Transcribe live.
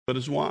but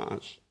is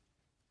wise.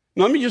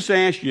 Now, let me just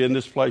ask you in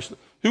this place,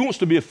 who wants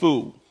to be a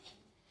fool?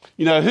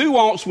 You know, who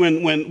wants,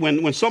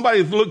 when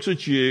somebody looks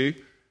at you,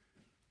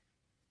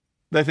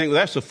 they think, well,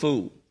 that's a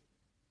fool.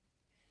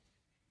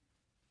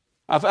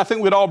 I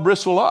think we'd all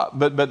bristle up,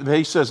 but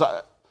he says,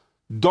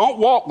 don't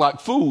walk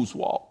like fools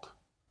walk.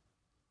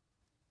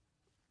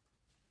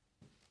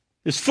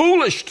 It's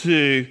foolish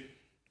to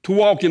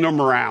walk in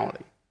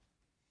immorality.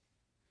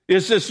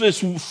 It's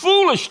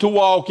foolish to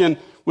walk in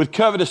with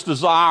covetous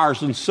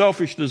desires and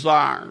selfish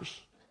desires.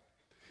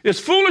 It's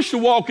foolish to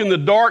walk in the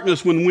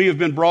darkness when we have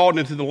been brought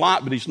into the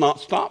light, but he's not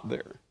stopped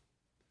there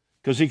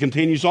because he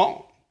continues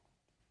on.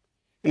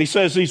 And he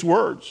says these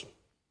words.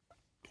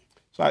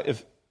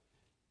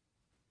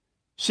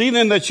 See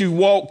then that you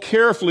walk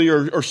carefully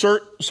or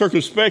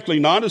circumspectly,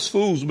 not as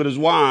fools, but as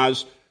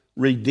wise,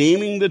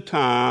 redeeming the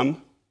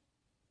time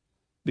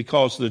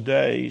because the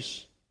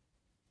days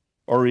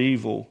are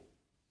evil.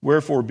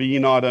 Wherefore be ye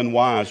not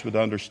unwise with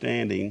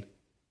understanding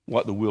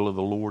what the will of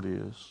the Lord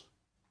is.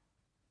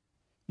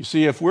 You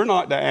see, if we're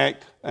not to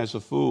act as a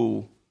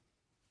fool,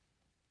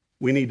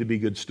 we need to be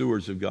good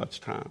stewards of God's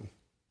time.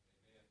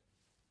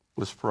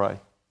 Let's pray.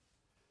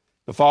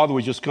 The Father,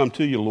 we just come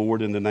to you,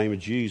 Lord, in the name of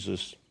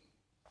Jesus.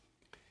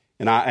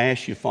 And I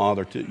ask you,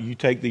 Father, you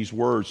take these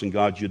words and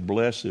God, you'd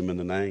bless them in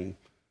the name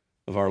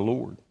of our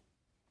Lord.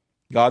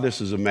 God,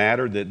 this is a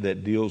matter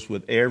that deals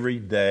with every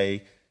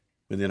day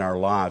within our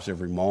lives,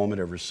 every moment,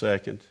 every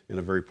second, in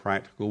a very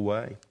practical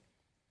way.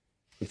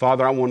 And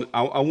Father, I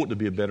want to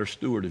be a better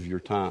steward of your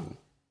time.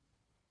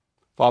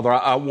 Father,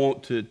 I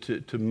want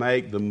to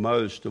make the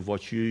most of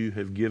what you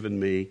have given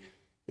me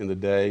in the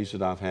days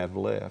that I've had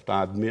left.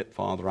 I admit,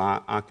 Father,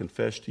 I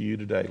confess to you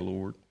today,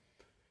 Lord,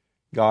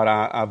 God,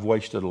 I've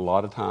wasted a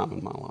lot of time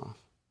in my life.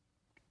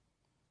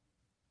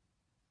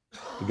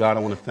 But God, I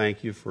want to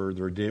thank you for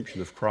the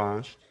redemption of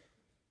Christ.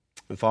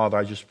 And Father,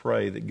 I just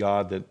pray that,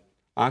 God, that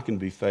I can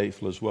be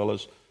faithful as well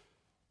as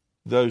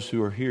those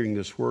who are hearing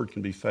this word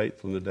can be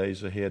faithful in the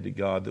days ahead, to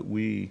God, that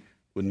we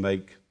would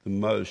make the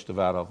most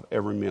out of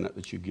every minute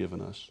that you've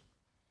given us.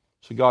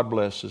 So God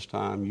bless this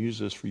time. Use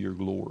this for your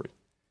glory.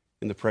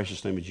 In the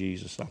precious name of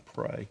Jesus, I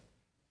pray.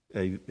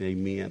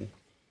 Amen.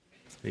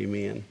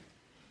 Amen.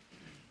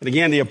 And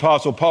again, the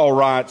Apostle Paul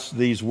writes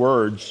these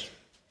words.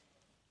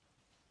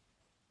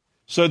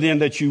 So then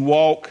that you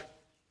walk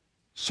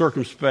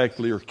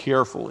circumspectly or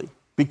carefully.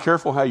 Be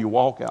careful how you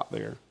walk out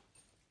there.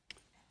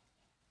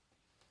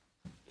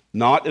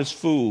 Not as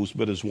fools,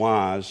 but as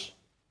wise,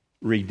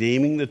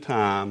 redeeming the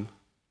time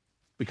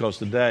because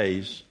the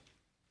days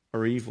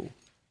are evil.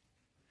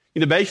 You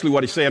know, basically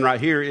what he's saying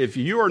right here, if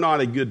you are not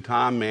a good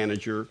time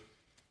manager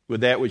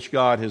with that which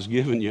God has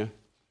given you,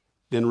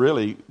 then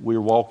really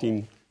we're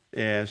walking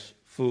as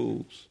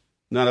fools.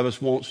 None of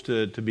us wants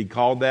to be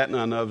called that.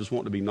 None of us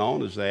want to be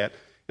known as that.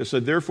 And so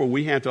therefore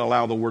we have to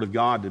allow the Word of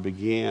God to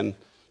begin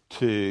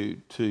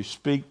to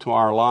speak to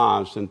our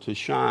lives and to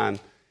shine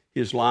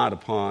His light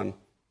upon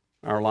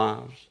our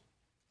lives.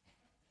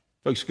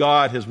 Folks,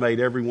 God has made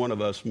every one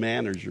of us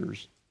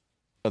managers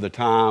of the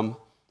time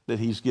that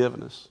He's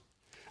given us.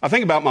 I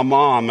think about my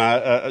mom,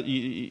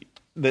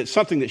 that's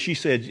something that she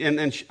said,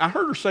 and I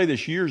heard her say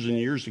this years and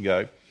years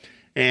ago,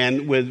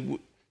 and with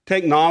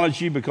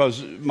technology,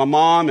 because my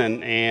mom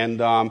and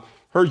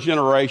her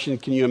generation,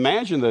 can you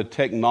imagine the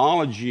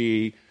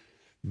technology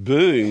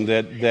boom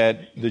that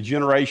the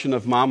generation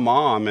of my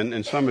mom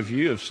and some of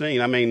you have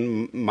seen? I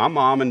mean, my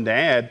mom and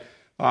dad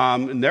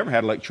never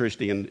had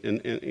electricity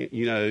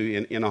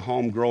in a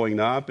home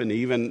growing up, and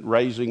even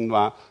raising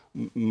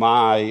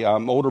my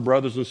older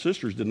brothers and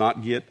sisters did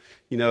not get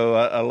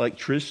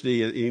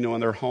electricity in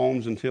their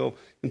homes until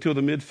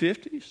the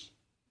mid-50s.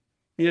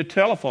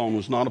 Telephone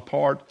was not a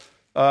part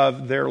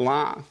of their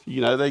life.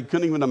 They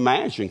couldn't even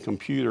imagine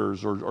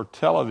computers or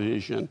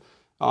television,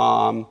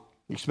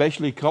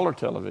 especially color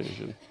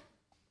television.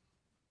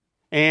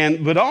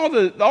 But all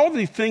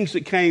the things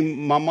that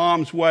came my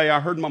mom's way, I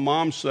heard my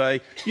mom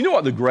say, you know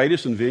what the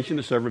greatest invention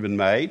that's ever been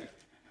made?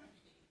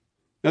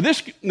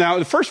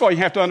 Now, first of all, you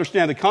have to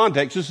understand the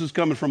context. This is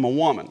coming from a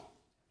woman,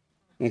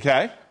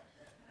 okay?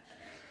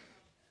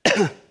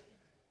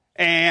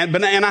 and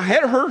I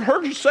had heard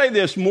her say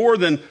this more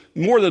than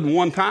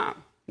one time.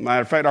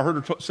 Matter of fact, I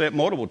heard her say it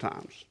multiple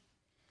times.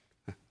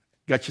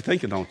 Got you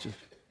thinking, don't you?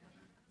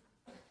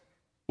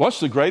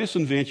 What's the greatest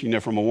invention,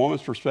 from a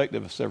woman's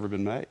perspective, that's ever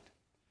been made?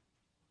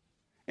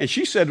 And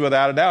she said,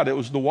 without a doubt, it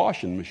was the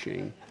washing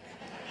machine.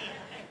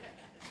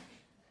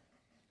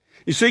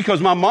 You see, because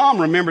my mom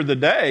remembered the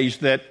days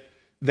that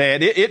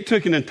it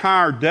took an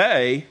entire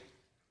day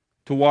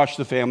to wash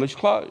the family's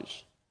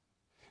clothes.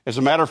 As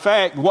a matter of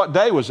fact, what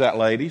day was that,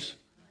 ladies?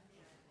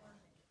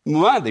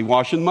 Monday,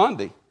 washing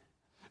Monday.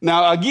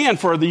 Now, again,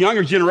 for the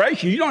younger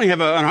generation, you don't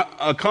have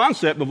a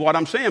concept of what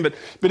I'm saying, but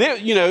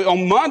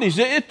on Mondays,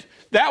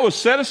 that was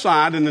set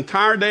aside an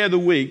entire day of the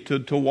week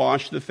to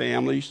wash the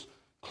family's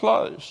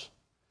clothes.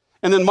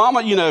 And then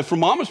Mama, from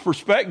Mama's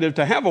perspective,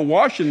 to have a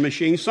washing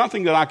machine,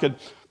 something that I could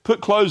put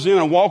clothes in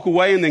and walk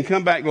away and then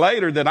come back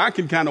later, that I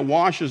could kind of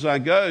wash as I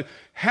go,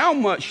 how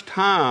much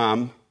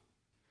time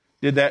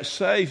did that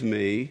save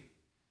me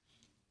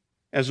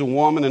as a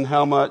woman and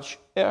how much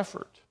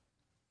effort?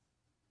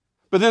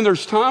 But then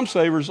there's time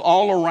savers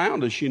all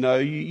around us.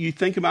 You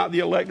think about the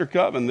electric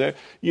oven.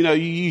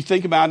 You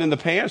think about in the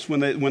past when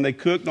they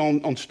cooked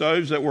on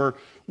stoves that were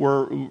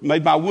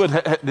made by wood.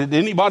 Did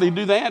anybody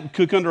do that?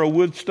 Cook under a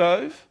wood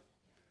stove?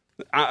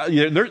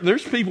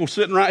 There's people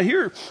sitting right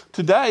here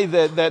today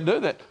that do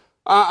that.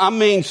 I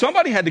mean,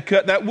 somebody had to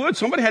cut that wood.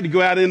 Somebody had to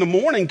go out in the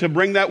morning to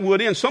bring that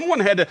wood in.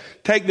 Someone had to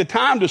take the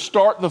time to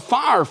start the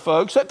fire,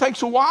 folks. That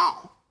takes a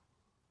while.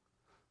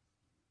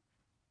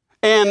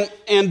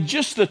 And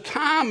just the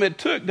time it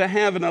took to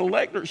have an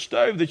electric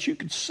stove that you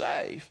could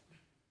save,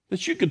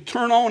 that you could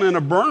turn on and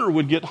a burner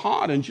would get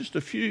hot in just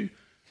a few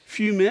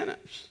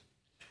minutes.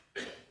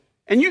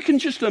 And you can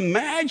just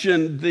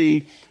imagine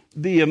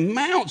the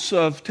amounts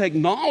of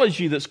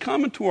technology that's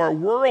come into our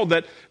world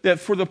that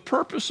for the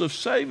purpose of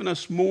saving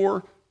us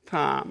more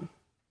time.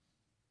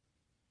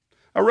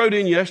 I rode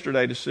in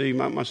yesterday to see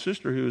my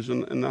sister who was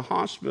in the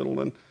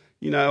hospital, and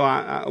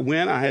I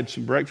went, I had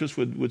some breakfast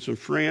with some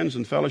friends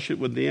and fellowship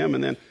with them,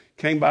 and then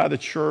came by the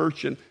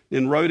church and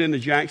then rode into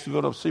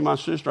Jacksonville to see my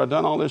sister. I'd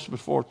done all this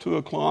before 2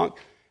 o'clock.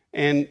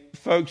 And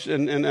folks,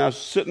 and I was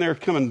sitting there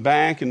coming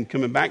back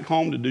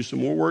home to do some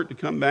more work to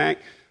come back.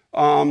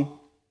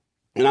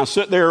 And I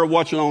sit there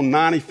watching on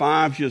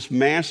 95, just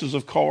masses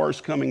of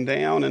cars coming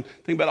down, and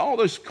think about all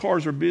those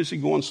cars are busy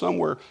going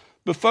somewhere.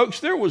 But folks,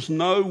 there was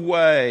no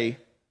way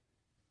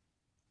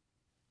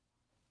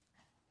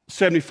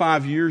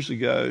 75 years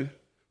ago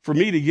for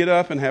me to get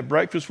up and have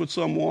breakfast with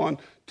someone,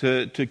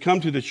 to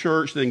come to the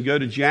church, then go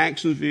to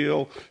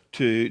Jacksonville,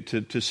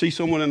 to see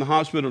someone in the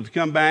hospital, to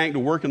come back, to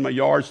work in my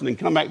yards, and then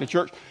come back to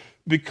church,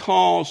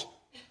 because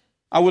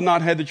I would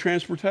not have the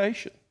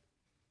transportation.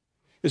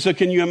 And so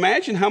can you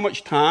imagine how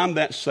much time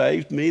that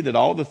saved me, that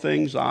all the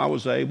things I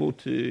was able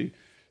to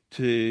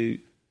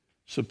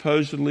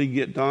supposedly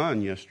get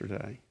done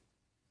yesterday?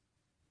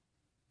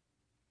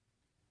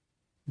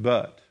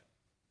 But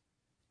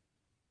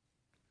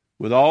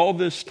with all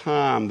this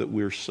time that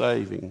we're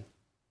saving,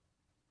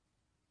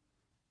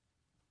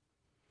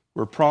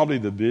 we're probably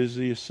the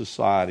busiest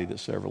society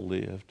that's ever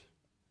lived,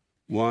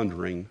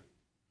 wondering,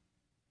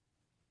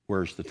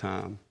 where's the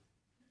time?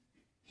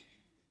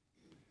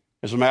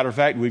 As a matter of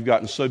fact, we've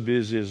gotten so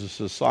busy as a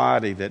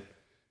society that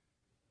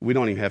we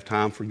don't even have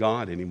time for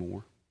God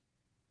anymore.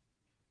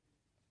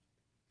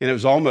 And it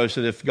was almost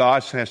as if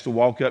God has to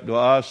walk up to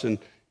us and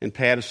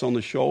pat us on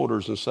the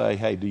shoulders and say,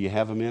 hey, do you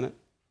have a minute?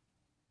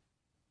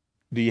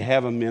 Do you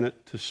have a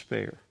minute to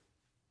spare?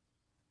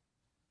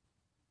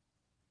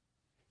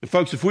 And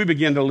folks, if we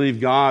begin to leave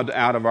God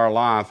out of our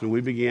life and we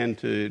begin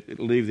to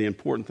leave the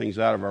important things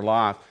out of our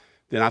life,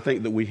 then I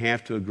think that we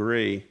have to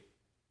agree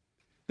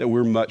that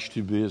we're much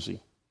too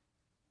busy.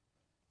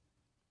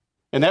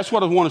 And that's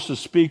what I want us to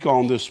speak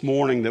on this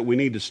morning, that we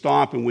need to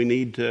stop and we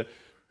need to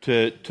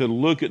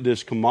look at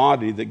this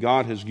commodity that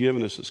God has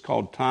given us. It's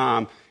called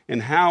time.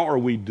 And how are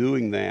we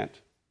doing that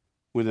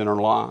within our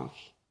lives?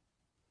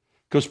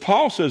 Because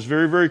Paul says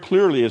very, very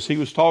clearly as he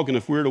was talking,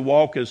 if we're to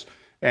walk as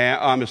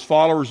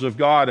followers of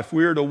God, if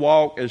we're to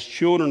walk as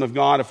children of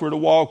God, if we're to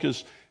walk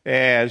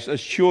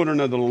as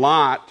children of the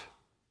light,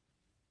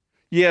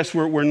 yes,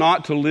 we're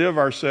not to live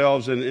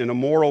ourselves in a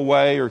moral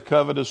way or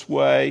covetous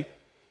way,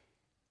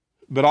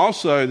 but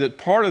also that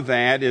part of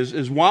that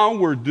is while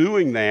we're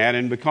doing that,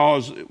 and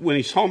because when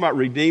he's talking about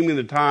redeeming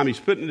the time, he's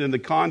putting it in the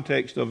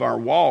context of our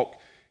walk.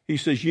 He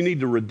says you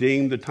need to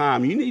redeem the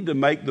time. You need to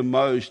make the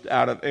most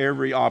out of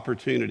every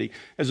opportunity.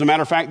 As a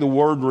matter of fact, the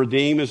word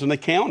redeem is an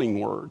accounting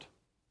word.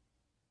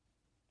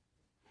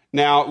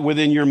 Now,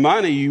 within your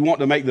money, you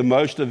want to make the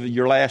most of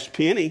your last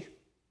penny.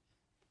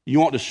 You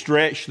want to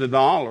stretch the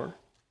dollar.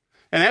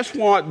 And that's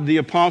what the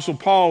Apostle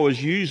Paul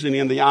is using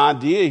in the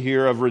idea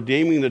here of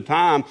redeeming the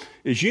time,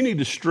 is you need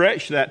to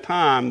stretch that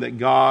time that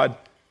God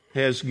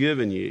has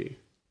given you.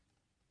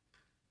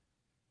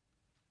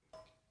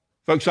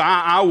 Folks,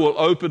 I will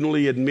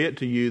openly admit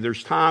to you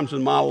there's times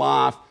in my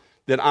life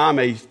that I'm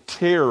a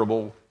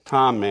terrible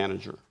time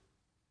manager.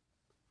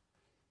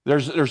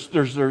 There's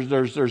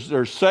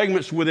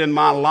segments within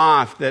my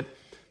life that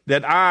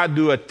I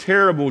do a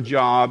terrible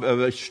job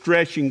of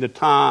stretching the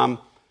time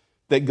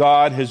that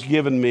God has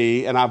given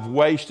me, and I've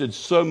wasted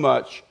so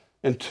much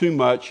and too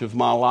much of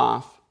my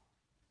life.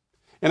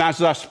 And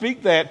as I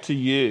speak that to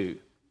you,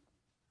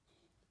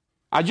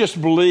 I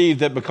just believe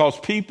that because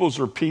peoples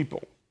are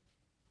people,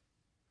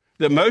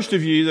 that most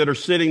of you that are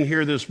sitting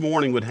here this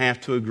morning would have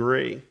to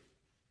agree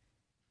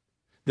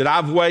that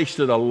I've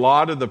wasted a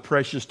lot of the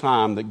precious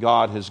time that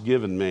God has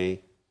given me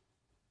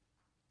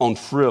on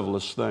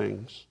frivolous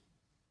things.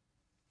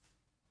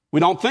 We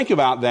don't think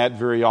about that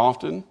very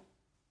often,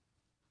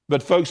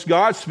 but folks,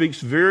 God speaks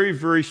very,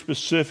 very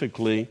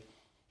specifically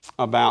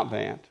about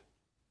that.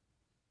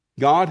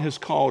 God has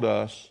called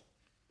us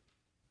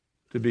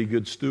to be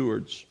good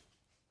stewards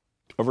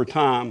of our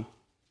time.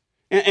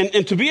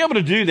 And to be able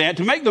to do that,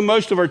 to make the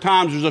most of our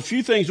times, there's a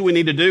few things that we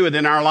need to do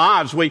within our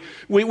lives.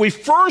 We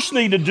first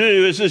need to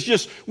do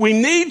is we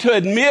need to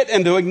admit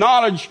and to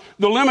acknowledge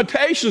the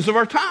limitations of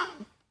our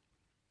time.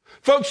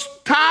 Folks,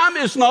 time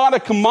is not a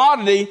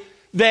commodity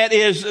that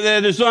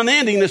is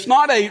unending. It's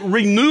not a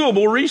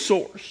renewable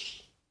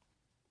resource.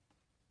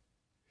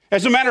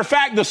 As a matter of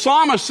fact, the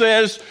psalmist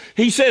says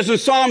in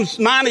Psalms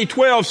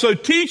 90:12, so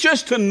teach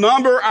us to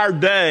number our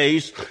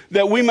days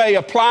that we may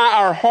apply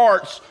our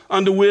hearts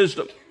unto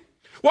wisdom.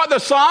 What the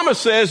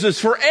psalmist says is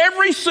for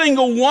every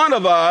single one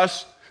of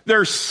us,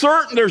 there's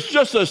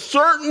just a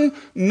certain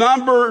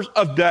number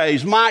of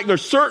days. Mike,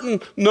 there's certain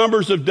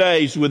numbers of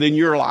days within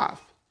your life.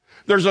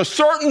 There's a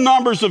certain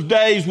numbers of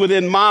days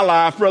within my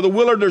life. Brother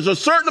Willard, there's a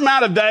certain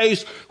amount of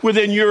days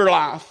within your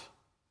life.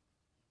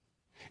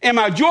 Am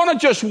I going to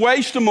just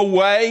waste them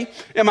away?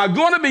 Am I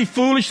going to be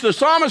foolish? The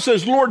psalmist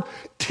says, Lord,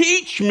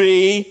 teach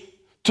me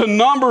to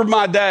number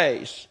my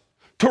days,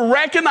 to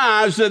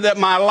recognize that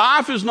my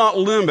life is not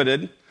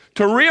limited,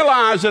 to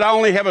realize that I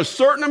only have a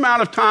certain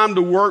amount of time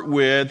to work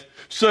with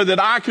so that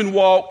I can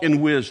walk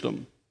in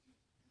wisdom.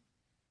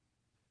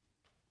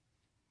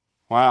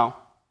 Wow.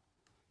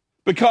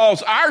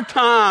 Because our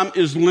time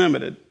is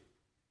limited.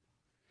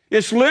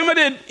 It's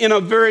limited in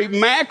a very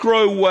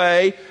macro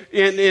way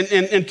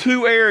in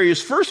two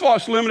areas. First of all,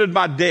 it's limited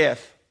by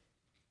death.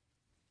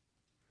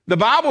 The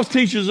Bible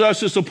teaches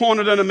us it's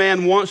appointed unto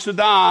man once to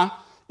die,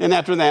 and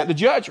after that, the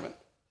judgment.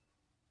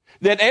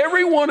 That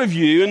every one of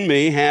you and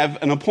me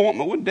have an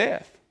appointment with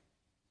death.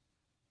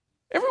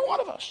 Every one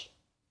of us.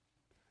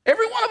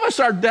 Every one of us,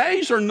 our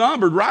days are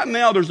numbered. Right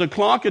now, there's a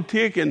clock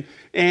a-ticking,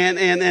 and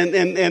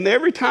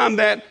every time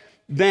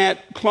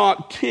that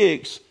clock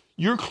ticks,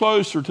 you're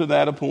closer to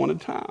that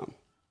appointed time.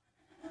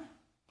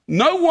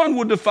 No one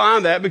would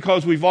define that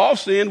because we've all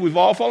sinned. We've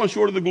all fallen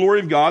short of the glory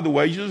of God. The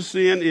wages of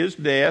sin is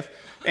death,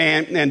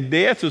 and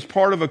death is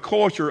part of a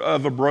culture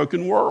of a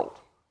broken world.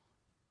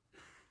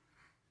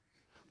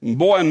 And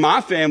boy, in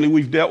my family,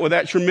 we've dealt with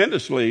that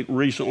tremendously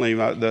recently.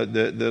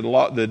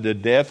 The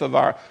death of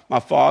my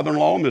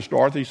father-in-law, Miss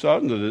Dorothy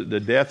Sutton, the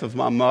death of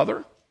my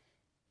mother.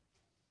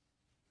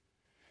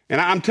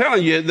 And I'm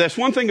telling you, that's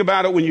one thing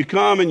about it when you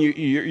come and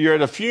you're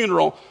at a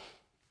funeral.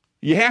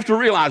 You have to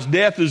realize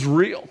death is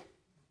real.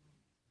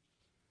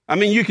 I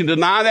mean, you can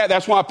deny that.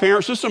 That's why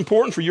parents, it's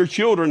important for your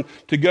children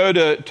to go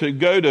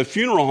to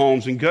funeral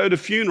homes and go to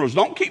funerals.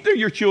 Don't keep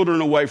your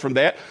children away from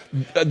that.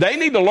 They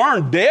need to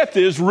learn death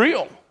is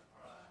real.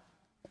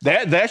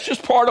 That's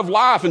just part of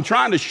life, and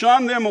trying to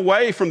shun them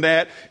away from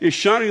that is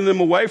shunning them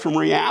away from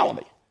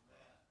reality.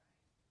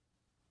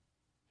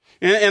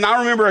 And I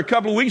remember a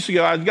couple of weeks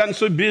ago, I'd gotten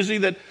so busy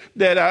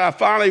that I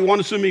finally, one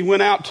of them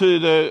went out to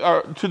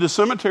the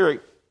cemetery.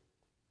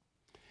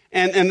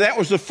 And that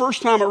was the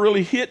first time it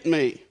really hit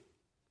me.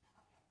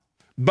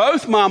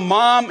 Both my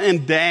mom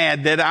and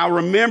dad that I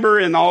remember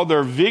in all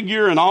their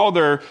vigor and all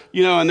their,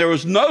 and there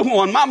was no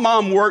one. My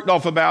mom worked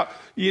off about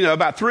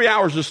 3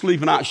 hours of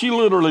sleep a night. She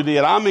literally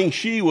did. I mean,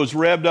 she was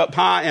revved up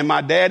high, and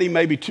my daddy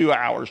maybe 2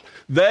 hours.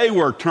 They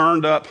were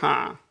turned up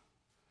high.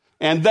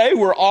 And they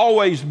were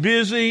always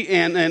busy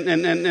and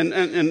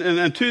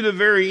to the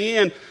very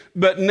end.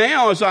 But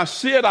now as I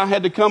sit, I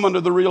had to come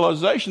under the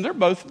realization they're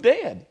both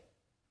dead.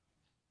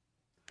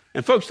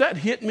 And folks, that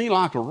hit me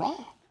like a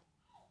rock.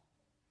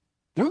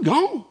 They're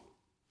gone.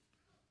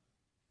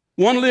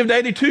 One lived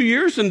 82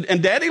 years,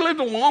 and Daddy lived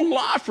a long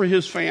life for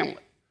his family.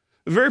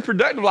 A very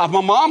productive life.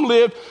 My mom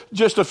lived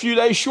just a few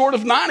days short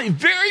of 90.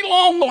 Very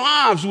long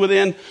lives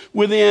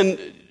within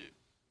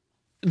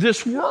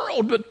this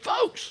world. But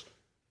folks,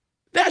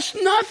 that's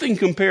nothing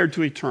compared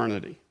to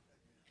eternity.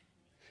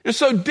 And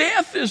so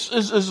death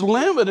is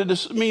limited.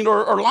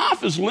 Or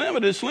life is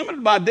limited. It's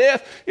limited by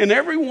death. And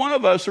every one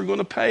of us are going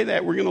to pay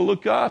that. We're going to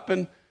look up,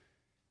 and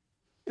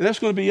that's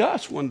going to be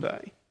us one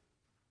day.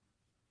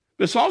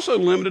 But it's also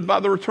limited by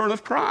the return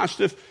of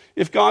Christ.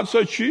 If God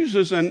so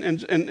chooses and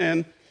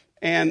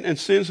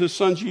sends his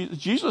son Jesus,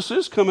 Jesus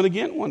is coming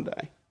again one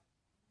day.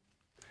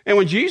 And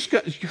when Jesus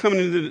is coming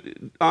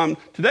into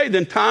today,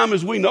 then time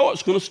as we know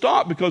it's going to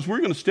stop because we're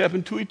going to step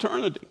into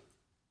eternity.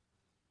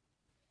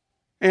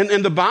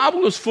 And the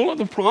Bible is full of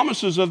the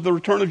promises of the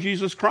return of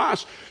Jesus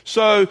Christ.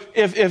 So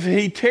if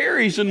he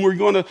tarries, and we're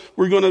going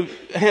to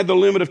have the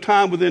limit of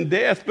time within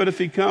death, but if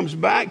he comes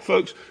back,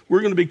 folks,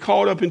 we're going to be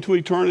caught up into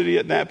eternity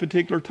at that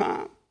particular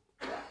time.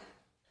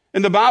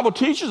 And the Bible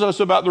teaches us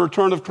about the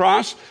return of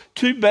Christ,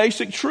 two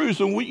basic truths.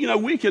 And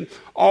we can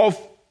all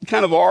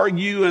kind of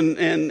argue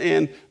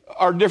and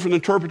our different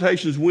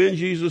interpretations when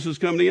Jesus is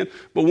coming in.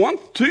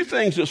 But two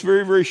things that's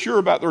very, very sure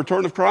about the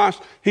return of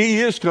Christ, he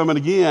is coming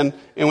again.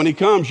 And when he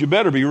comes, you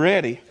better be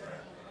ready.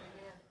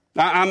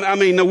 I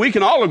mean, we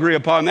can all agree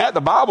upon that. The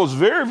Bible's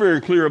very,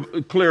 very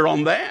clear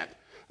on that.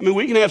 I mean,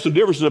 we can have some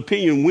differences of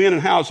opinion when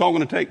and how it's all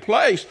going to take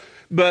place.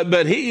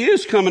 But he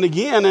is coming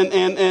again,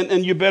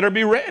 and you better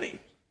be ready.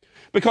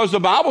 Because the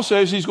Bible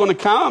says he's going to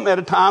come at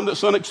a time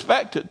that's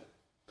unexpected.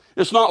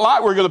 It's not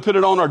like we're going to put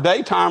it on our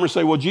daytime and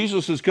say, well,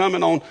 Jesus is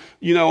coming on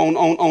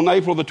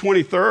April the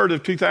 23rd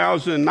of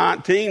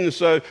 2019, and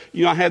so,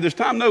 I had this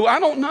time. No, I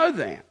don't know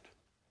that.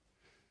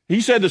 He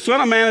said the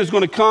Son of Man is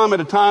going to come at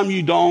a time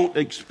you don't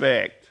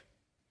expect.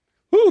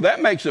 Ooh,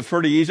 that makes it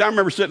pretty easy. I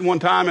remember sitting one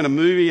time in a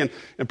movie, and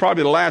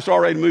probably the last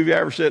R-rated movie I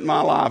ever sat in my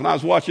life. And I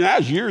was watching, that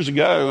was years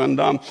ago, and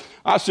I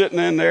was sitting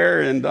in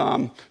there, and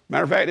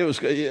matter of fact, it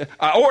was,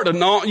 I ordered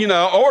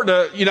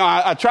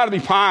I try to be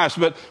pious,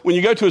 but when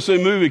you go to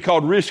a movie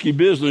called Risky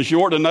Business,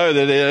 you ought to know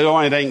that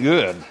it ain't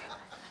good.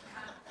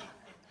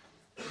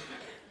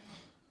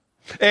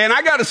 And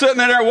I got to sitting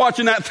there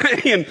watching that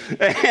thing,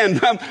 and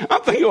I'm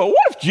thinking, well,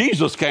 what if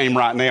Jesus came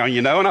right now,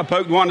 And I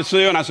poked one to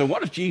Sue, and I said,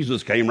 what if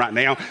Jesus came right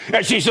now?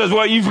 And she says,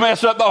 well, you've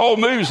messed up the whole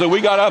movie. So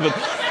we got up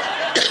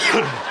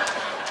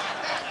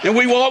and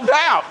we walked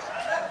out.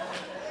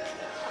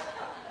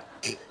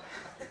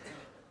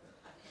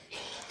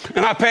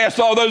 And I passed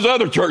all those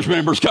other church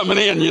members coming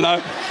in,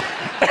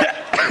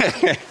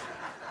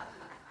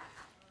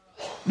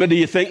 But do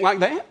you think like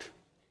that?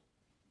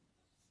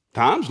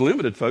 Time's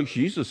limited, folks.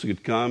 Jesus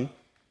could come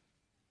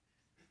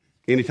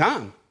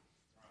anytime.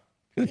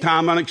 In a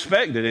time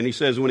unexpected. And he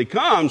says when he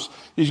comes,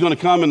 he's going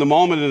to come in the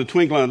moment, in the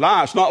twinkling of an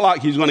eye. It's not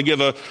like he's going to give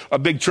a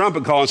big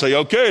trumpet call and say,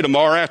 okay,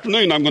 tomorrow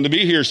afternoon I'm going to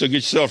be here, so get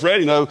yourself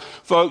ready. No,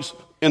 folks,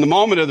 in the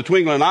moment of the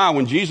twinkling of an eye,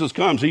 when Jesus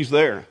comes, he's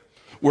there.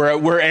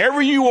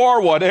 Wherever you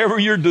are, whatever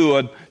you're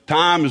doing,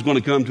 time is going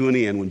to come to an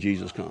end when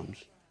Jesus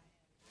comes.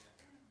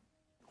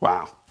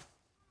 Wow.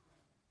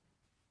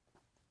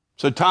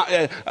 So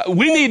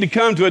we need to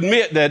come to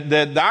admit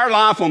that our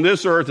life on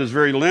this earth is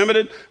very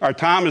limited. Our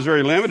time is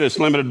very limited. It's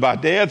limited by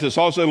death. It's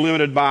also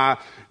limited by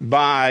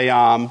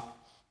the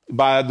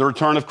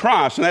return of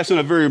Christ. And that's in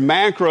a very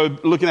macro,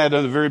 looking at it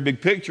in a very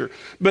big picture.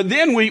 But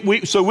then we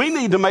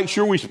need to make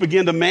sure we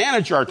begin to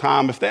manage our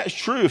time. If that's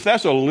true, if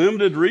that's a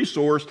limited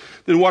resource,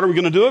 then what are we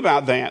going to do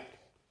about that?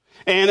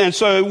 And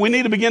so we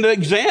need to begin to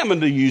examine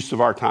the use of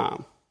our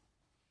time.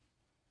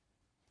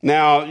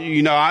 Now,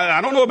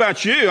 I don't know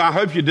about you. I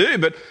hope you do.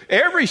 But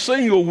every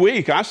single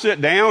week I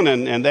sit down,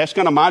 and that's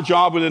kind of my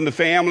job within the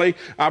family.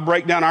 I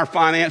break down our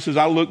finances.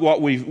 I look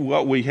what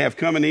we have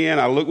coming in.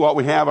 I look what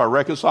we have. I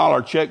reconcile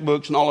our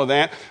checkbooks and all of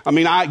that.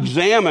 I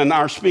examine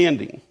our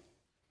spending.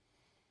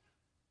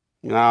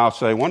 I'll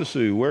say, "Wonder,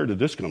 Sue, where did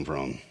this come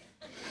from?"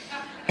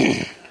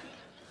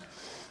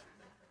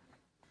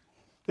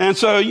 And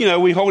so,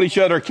 we hold each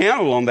other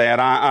accountable on that.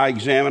 I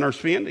examine our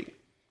spending,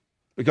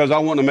 because I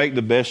want to make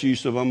the best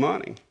use of our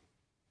money.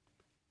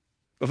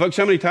 But folks,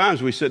 how many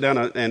times we sit down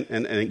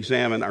and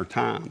examine our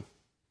time?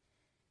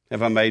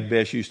 Have I made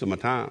best use of my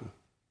time?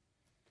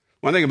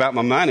 When I think about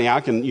my money,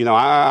 I can,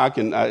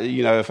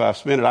 if I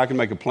spend it, I can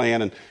make a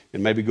plan and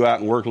maybe go out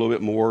and work a little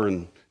bit more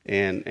and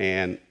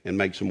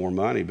make some more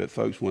money. But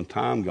folks, when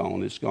time's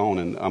gone, it's gone,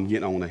 and I'm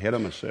getting on ahead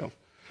of myself.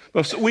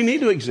 But so we need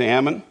to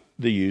examine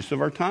the use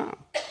of our time.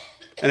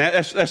 And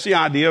that's the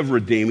idea of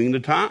redeeming the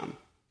time.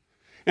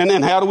 And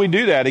then how do we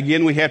do that?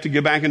 Again, we have to go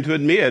back and to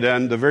admit.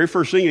 And the very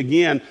first thing,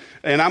 again,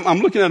 and I'm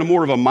looking at a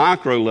more of a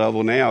micro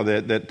level now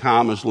that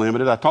time is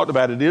limited. I talked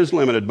about it is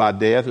limited by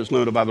death. It's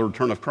limited by the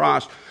return of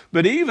Christ.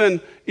 But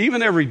even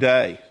every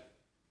day,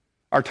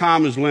 our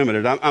time is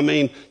limited.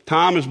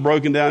 Time is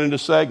broken down into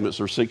segments.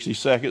 There's 60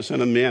 seconds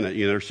in a minute.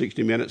 There's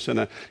 60 minutes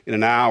in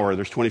an hour.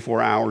 There's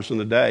 24 hours in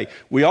the day.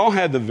 We all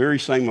have the very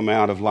same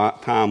amount of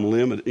time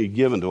limit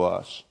given to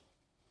us.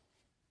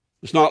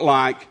 It's not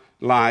like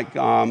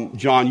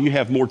John, you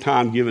have more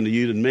time given to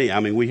you than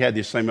me. We had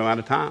the same amount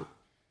of time.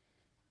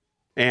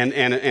 And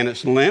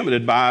it's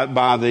limited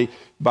by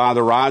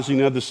the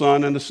rising of the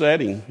sun and the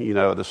setting,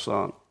 of the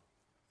sun.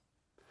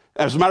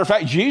 As a matter of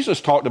fact, Jesus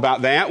talked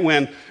about that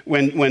when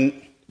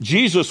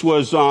Jesus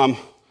was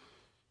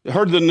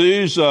heard the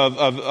news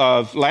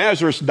of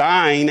Lazarus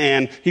dying,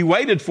 and he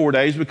waited 4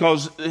 days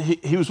because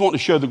he was wanting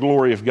to show the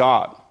glory of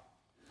God.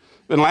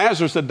 And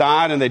Lazarus had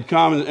died, and they'd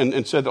come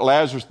and said that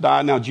Lazarus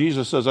died. Now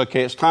Jesus says,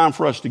 okay, it's time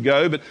for us to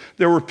go. But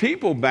there were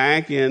people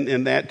back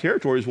in that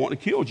territory who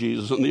wanted to kill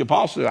Jesus. And the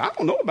apostles said, I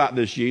don't know about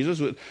this, Jesus.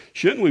 But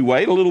shouldn't we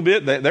wait a little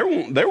bit? They're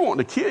wanting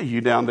to kill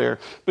you down there.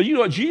 But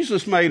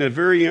Jesus made a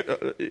very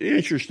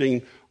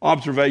interesting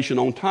observation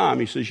on time.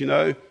 He says,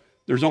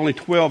 there's only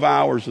 12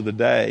 hours of the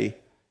day.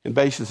 And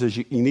basically says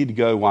you need to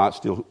go while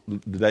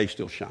the day's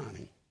still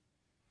shining.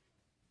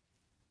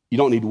 You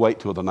don't need to wait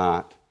till the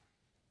night.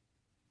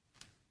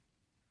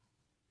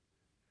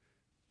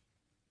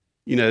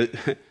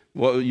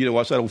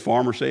 What's that old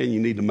farmer saying? You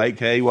need to make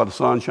hay while the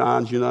sun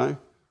shines,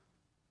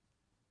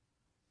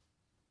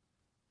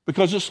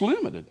 Because it's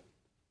limited.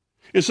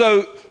 And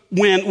so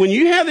when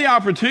you have the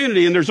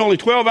opportunity, and there's only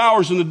 12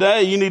 hours in the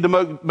day, you need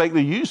to make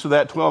the use of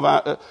that 12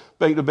 hours,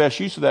 make the best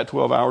use of that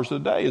 12 hours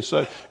of the day.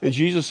 And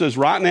Jesus says,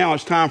 right now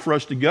it's time for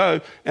us to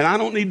go, and I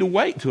don't need to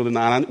wait till the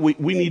night.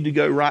 We need to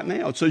go right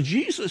now. So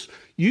Jesus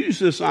used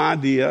this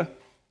idea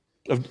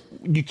of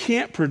you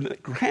can't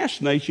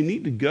procrastinate. You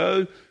need to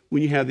go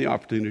when you have the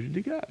opportunity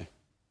to go.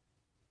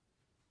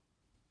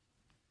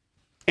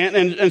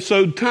 And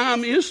so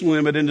time is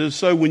limited. And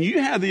so when you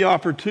have the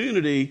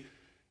opportunity,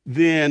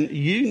 then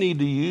you need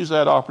to use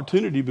that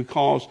opportunity,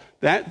 because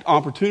that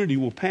opportunity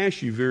will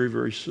pass you very,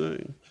 very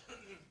soon.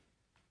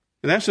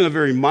 And that's in a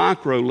very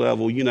micro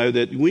level,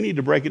 that we need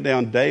to break it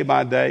down day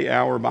by day,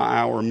 hour by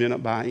hour,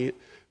 minute by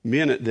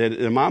minute that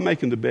am I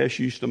making the best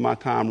use of my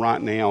time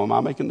right now? Am I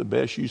making the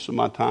best use of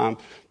my time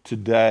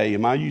today?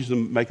 Am I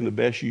making the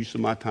best use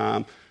of my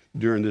time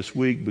during this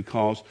week?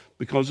 Because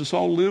it's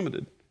all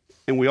limited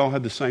and we all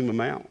have the same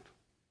amount.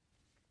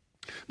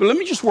 But let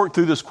me just work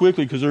through this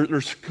quickly because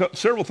there's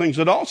several things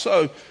that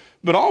also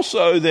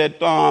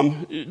that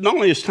not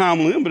only is time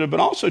limited, but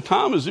also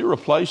time is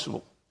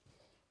irreplaceable.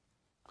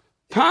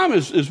 Time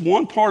is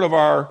one part of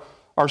our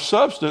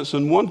substance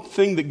and one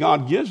thing that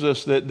God gives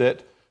us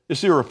that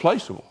is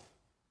irreplaceable.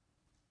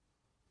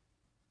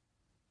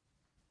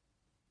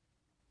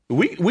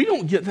 We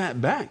don't get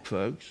that back,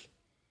 folks.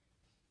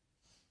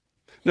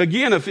 Now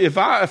again, if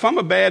I'm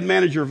a bad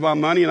manager of my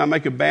money and I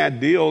make a bad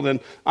deal, then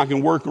I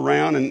can work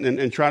around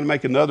and try to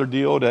make another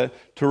deal to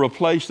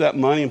replace that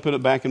money and put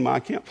it back in my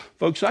account.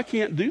 Folks, I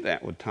can't do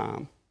that with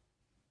time.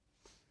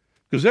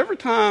 Because every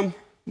time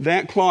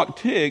that clock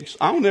ticks,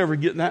 I'll never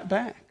get that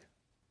back.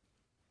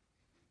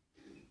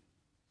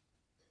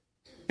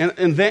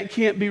 And that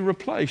can't be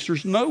replaced.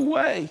 There's no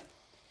way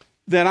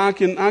that I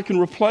can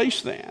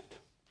replace that.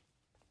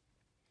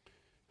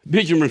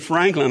 Benjamin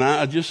Franklin,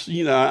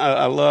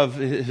 I love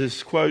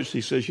his quotes.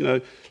 He says,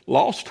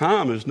 lost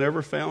time is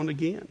never found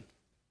again.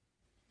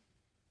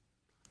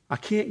 I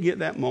can't get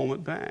that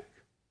moment back.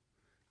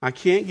 I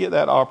can't get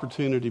that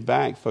opportunity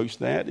back, folks.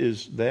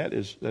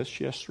 That's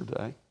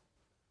yesterday.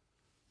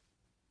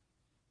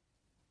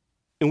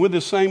 And with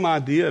the same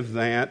idea of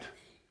that,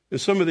 and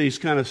some of these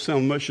kind of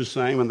sound much the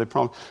same, and they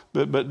probably,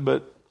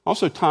 but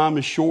also time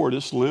is short,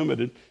 it's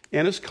limited,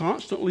 and it's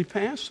constantly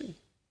passing.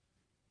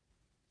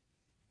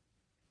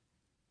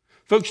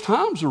 Folks,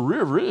 time's a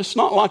river. It's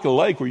not like a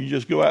lake where you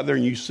just go out there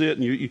and you sit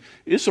and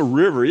it's a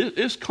river.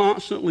 It's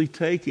constantly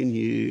taking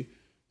you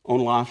on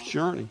life's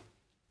journey.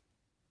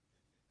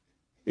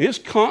 It's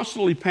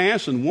constantly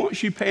passing.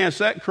 Once you pass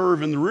that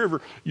curve in the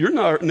river, you're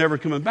never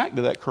coming back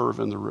to that curve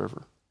in the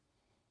river.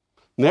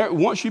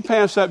 Once you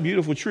pass that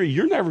beautiful tree,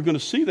 you're never going to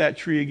see that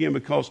tree again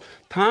because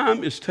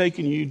time is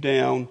taking you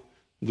down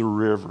the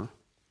river.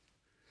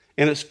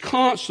 And it's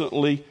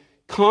constantly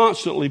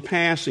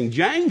passing.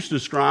 James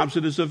describes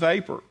it as a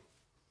vapor.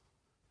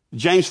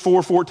 James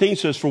 4:14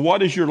 says, "For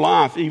what is your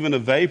life? Even a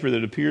vapor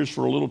that appears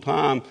for a little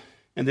time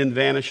and then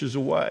vanishes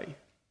away."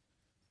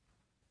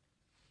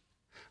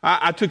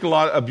 I took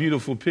a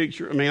beautiful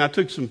picture. I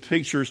took some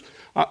pictures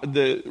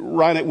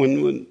right at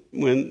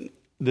when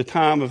the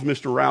time of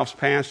Mr. Ralph's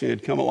passing. It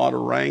had come a lot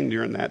of rain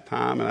during that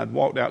time, and I'd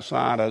walked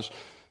outside.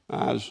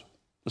 I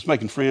was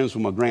making friends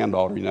with my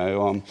granddaughter,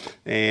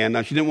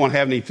 and she didn't want to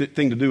have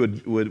anything to do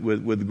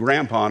with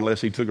Grandpa unless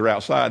he took her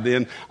outside.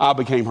 Then I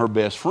became her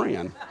best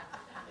friend.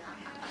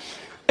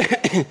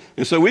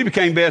 And so we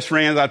became best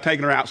friends. I'd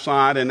taken her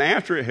outside, and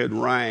after it had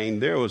rained,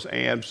 there was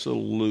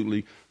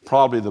absolutely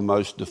probably the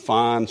most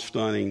defined,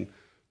 stunning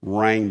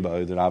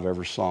rainbow that I've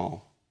ever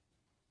saw.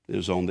 It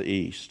was on the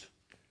east.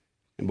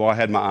 And boy, I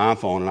had my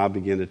iPhone, and I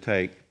began to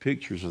take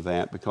pictures of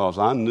that because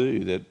I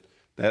knew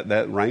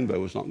that rainbow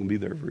was not going to be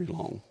there very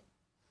long.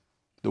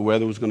 The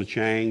weather was going to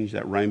change,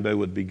 that rainbow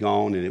would be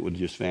gone, and it would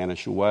just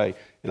vanish away.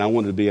 And I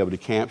wanted to be able to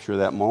capture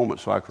that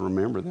moment so I could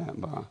remember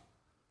that by.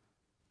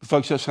 But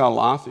folks, that's how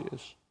life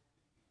is.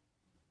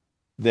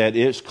 That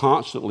it's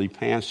constantly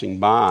passing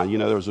by.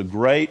 There was a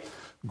great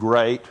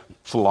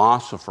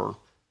philosopher.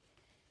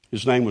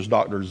 His name was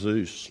Dr.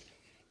 Seuss.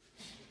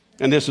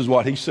 And this is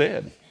what he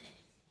said.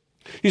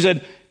 He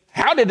said,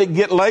 "How did it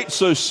get late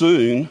so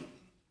soon?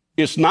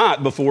 It's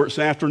night before it's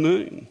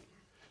afternoon.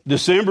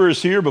 December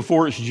is here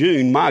before it's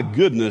June. My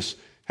goodness,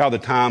 how the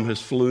time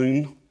has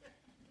flown.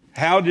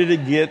 How did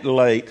it get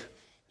late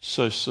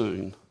so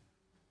soon?"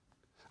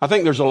 I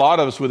think there's a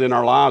lot of us within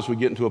our lives, we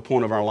get into a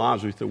point of our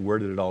lives, we think, where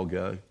did it all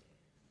go?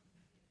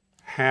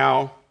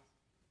 How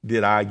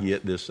did I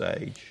get this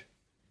age?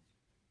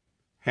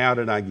 How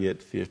did I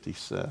get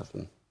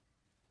 57?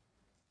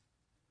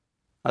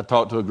 I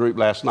talked to a group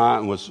last night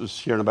and was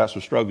sharing about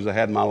some struggles I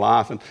had in my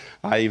life, and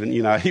I even,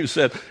 he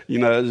said,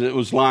 it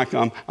was like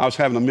I was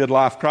having a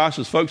midlife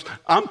crisis. Folks,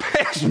 I'm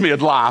past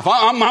midlife.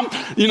 I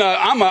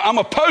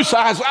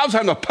was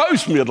having a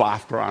post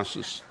midlife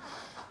crisis.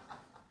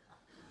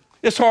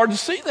 It's hard to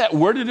see that.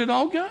 Where did it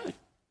all go?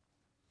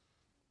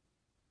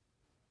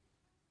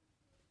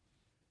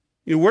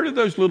 Where did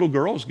those little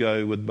girls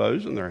go with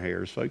bows in their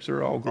hairs? Folks,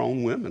 they're all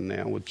grown women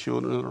now with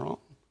children of their own.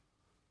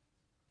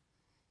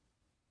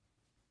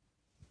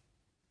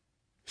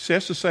 See,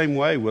 that's the same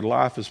way with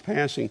life is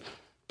passing.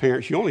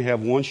 Parents, you only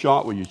have one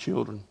shot with your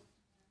children.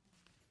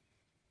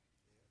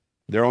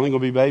 They're only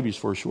going to be babies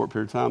for a short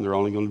period of time. They're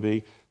only going to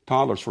be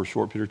toddlers for a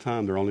short period of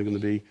time. They're only going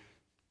to be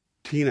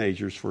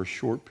teenagers for a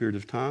short period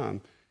of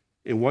time.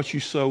 And what you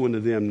sow into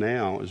them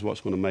now is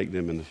what's going to make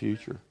them in the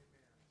future.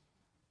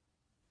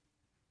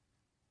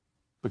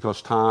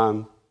 Because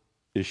time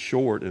is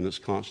short and it's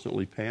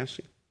constantly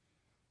passing.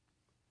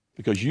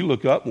 Because you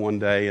look up one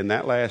day and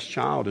that last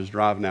child is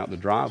driving out the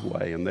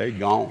driveway and they're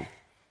gone.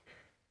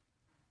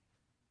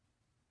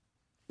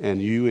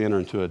 And you enter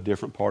into a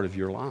different part of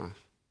your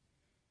life.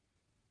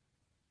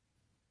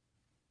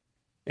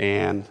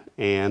 And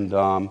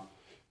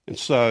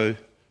so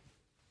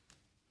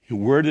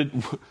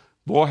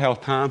Boy, how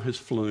time has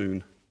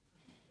flown.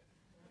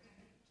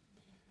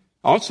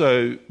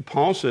 Also,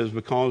 Paul says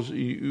because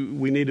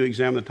we need to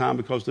examine the time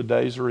because the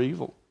days are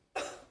evil.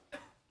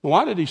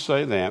 Why did he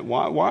say that?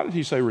 Why did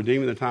he say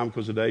redeeming the time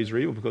because the days are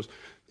evil? Because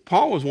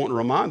Paul was wanting to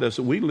remind us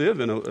that we live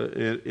in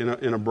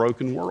a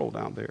broken world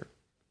out there.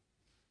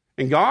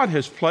 And God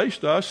has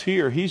placed us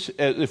here.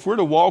 If we're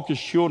to walk as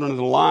children of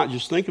the light,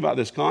 just think about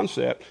this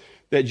concept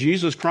that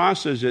Jesus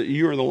Christ says that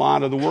you are the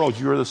light of the world,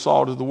 you are the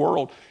salt of the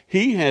world.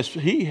 He has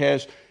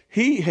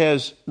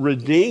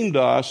redeemed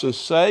us and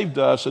saved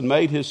us and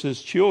made us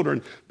his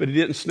children, but he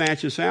didn't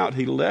snatch us out.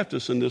 He left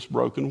us in this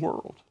broken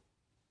world.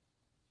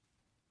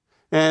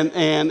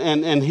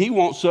 And he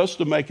wants us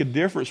to make a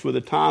difference with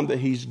the time that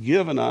he's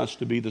given us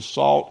to be the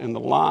salt and the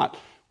light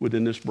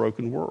within this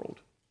broken world.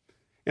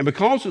 And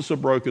because it's a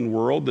broken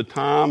world, the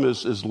time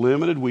is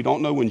limited. We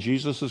don't know when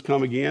Jesus has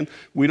come again.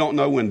 We don't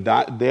know when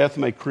death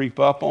may creep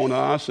up on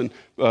us and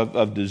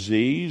of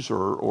disease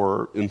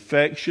or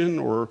infection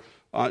or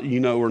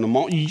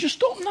pneumonia. You just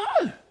don't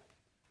know.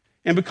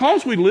 And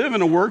because we live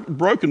in a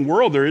broken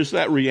world, there is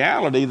that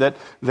reality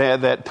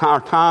that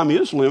our time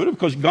is limited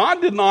because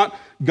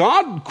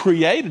God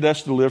created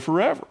us to live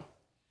forever.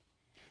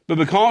 But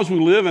because we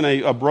live in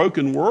a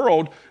broken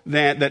world,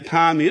 that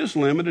time is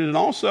limited, and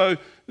also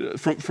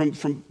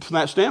from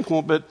that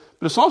standpoint, but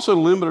it's also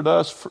limited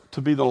us to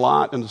be the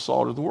light and the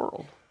salt of the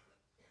world.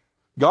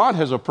 God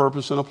has a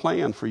purpose and a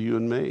plan for you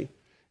and me,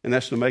 and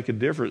that's to make a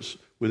difference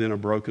within a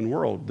broken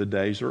world. The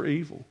days are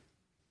evil.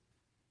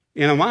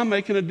 And am I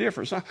making a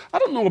difference? I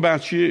don't know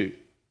about you,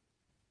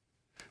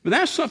 but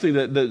that's something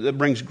that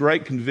brings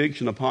great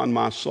conviction upon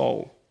my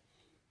soul.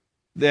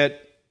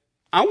 That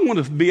I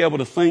want to be able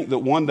to think that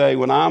one day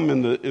when I'm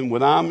in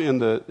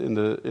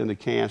the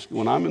casket,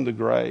 when I'm in the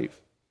grave,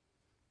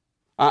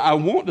 I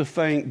want to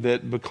think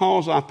that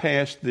because I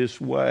passed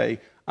this way,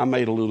 I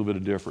made a little bit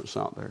of difference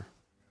out there.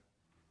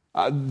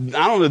 I don't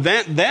know,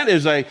 that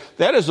is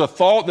a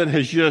thought that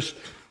has just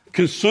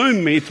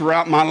consumed me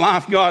throughout my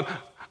life. God,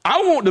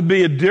 I want to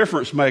be a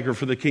difference maker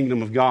for the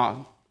kingdom of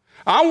God.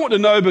 I want to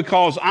know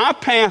because I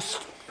passed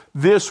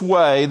this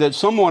way that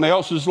someone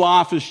else's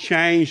life has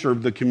changed or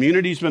the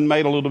community's been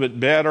made a little bit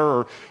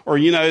better or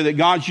that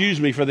God's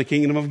used me for the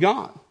kingdom of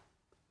God.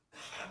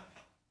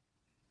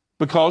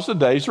 Because the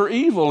days are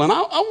evil and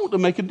I want to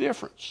make a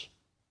difference.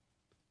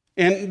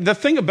 And the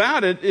thing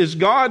about it is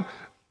God,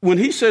 when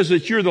he says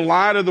that you're the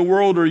light of the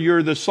world or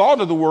you're the salt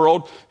of the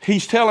world,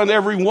 he's telling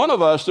every one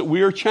of us that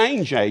we are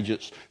change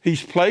agents.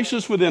 He's placed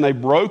us within a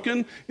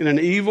broken and an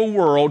evil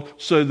world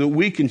so that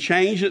we can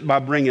change it by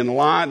bringing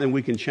light and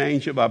we can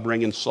change it by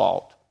bringing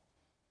salt.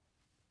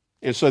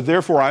 And so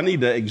therefore I need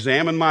to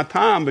examine my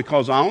time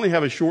because I only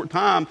have a short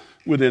time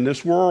within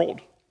this world.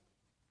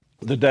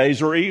 The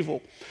days are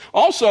evil.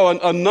 Also,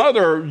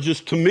 another,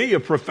 just to me,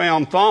 a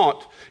profound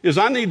thought is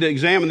I need to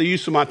examine the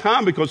use of my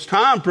time because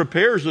time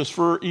prepares us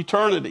for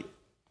eternity.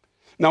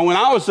 Now, when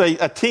I was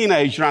a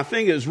teenager, I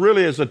think it was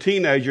really as a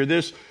teenager,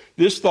 this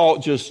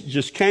thought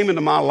just came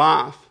into my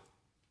life.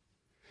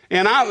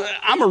 And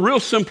I'm a real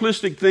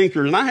simplistic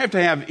thinker, and I have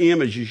to have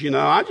images,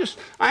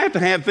 I have to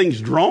have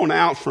things drawn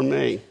out for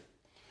me.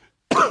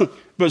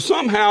 But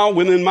somehow,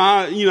 within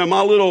my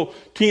little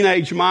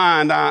teenage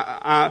mind,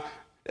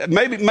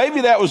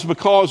 Maybe that was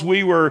because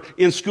we were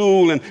in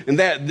school and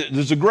that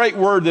there's a great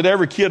word that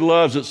every kid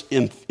loves. It's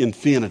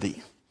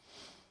infinity.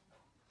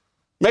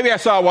 Maybe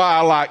that's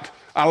why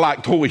I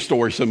like Toy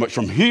Story so much,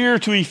 from here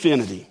to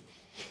infinity.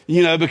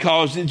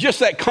 Because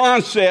just that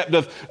concept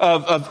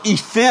of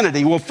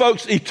infinity. Well,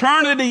 folks,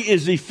 eternity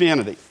is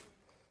infinity.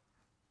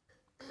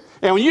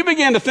 And when you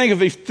begin to think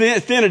of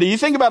infinity, you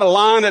think about a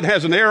line that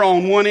has an arrow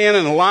on one end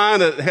and a line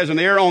that has an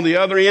arrow on the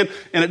other end,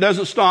 and it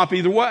doesn't stop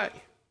either way.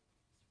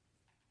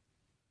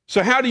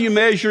 So how do you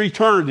measure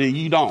eternity?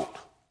 You don't.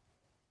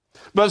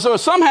 But so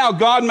somehow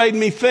God made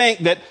me think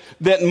that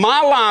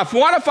my life,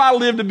 what if I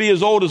lived to be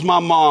as old as my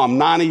mom,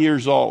 90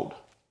 years old?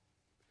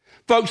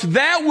 Folks,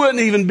 that wouldn't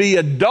even be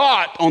a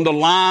dot on the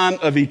line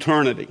of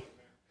eternity.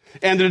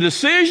 And the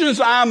decisions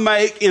I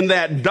make in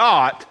that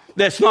dot,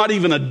 that's not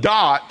even a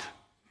dot,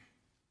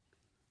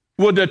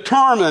 will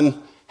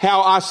determine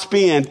how I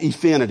spend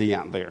infinity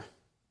out there.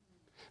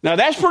 Now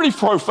that's pretty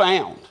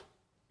profound.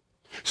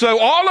 So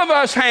all of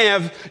us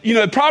have,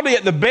 probably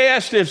at the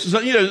best,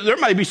 there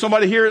may be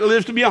somebody here that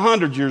lives to be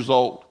 100 years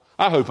old.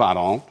 I hope I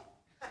don't.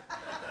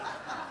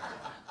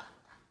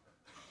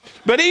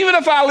 But even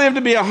if I live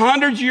to be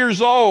 100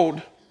 years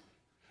old,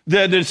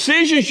 the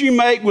decisions you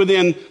make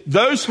within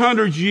those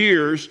 100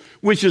 years,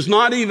 which is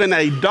not even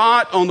a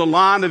dot on the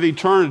line of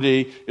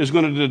eternity, is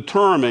going to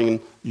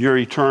determine your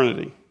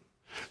eternity.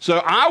 So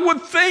I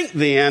would think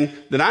then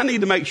that I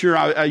need to make sure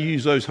I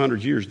use those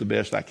 100 years the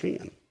best I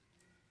can.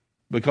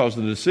 Because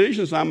the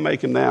decisions I'm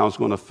making now is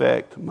going to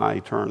affect my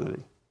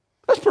eternity.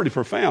 That's pretty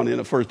profound, isn't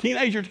it? For a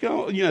teenager to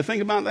go,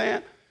 think about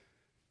that.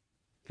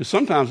 Because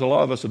sometimes a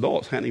lot of us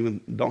adults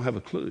don't have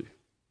a clue.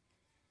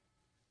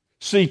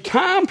 See,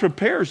 time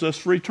prepares us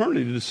for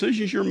eternity. The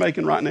decisions you're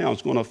making right now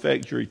is going to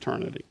affect your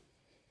eternity.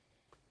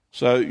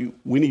 So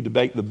we need to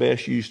make the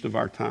best use of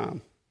our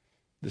time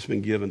that's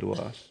been given to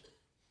us.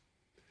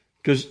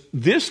 Because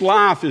this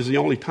life is the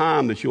only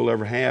time that you'll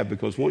ever have,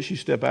 because once you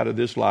step out of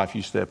this life,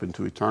 you step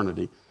into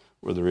eternity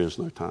where there is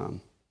no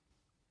time.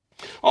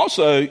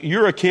 Also,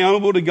 you're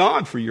accountable to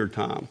God for your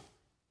time.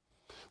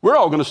 We're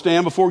all going to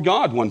stand before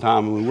God one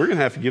time, and we're going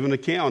to have to give an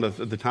account of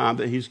the time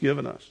that He's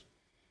given us.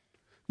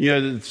 You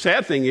know, the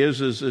sad thing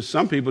is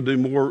some people do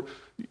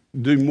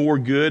more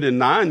good in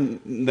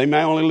they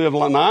may only live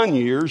like 9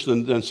 years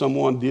than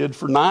someone did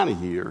for 90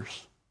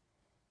 years.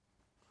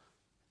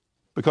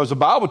 Because the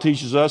Bible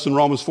teaches us in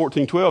Romans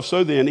 14:12,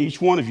 so then each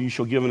one of you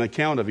shall give an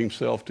account of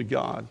himself to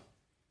God.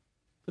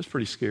 That's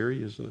pretty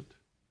scary, isn't it?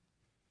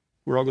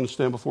 We're all going to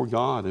stand before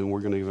God, and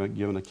we're going to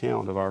give an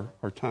account of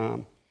our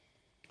time.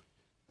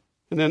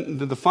 And then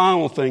the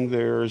final thing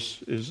there is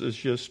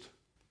just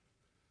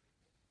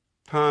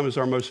time is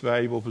our most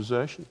valuable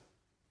possession.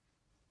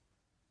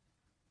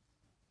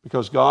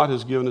 Because God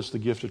has given us the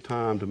gift of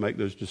time to make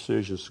those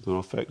decisions that are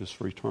going to affect us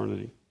for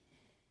eternity.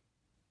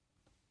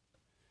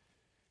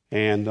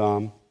 And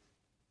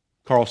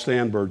Carl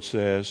Sandburg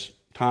says,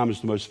 time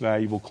is the most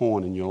valuable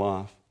coin in your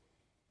life.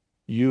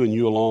 You and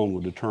you alone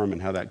will determine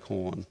how that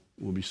coin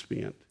will be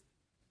spent.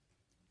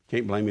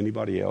 Can't blame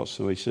anybody else.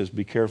 So he says,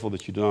 be careful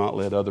that you do not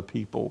let other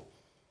people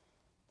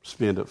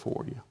spend it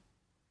for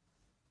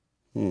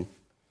you.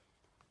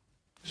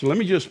 So let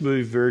me just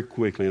move very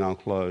quickly and I'll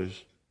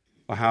close.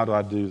 Well, how do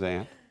I do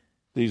that?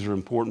 These are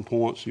important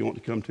points. You want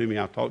to come to me,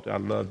 I'd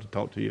love to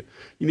talk to you.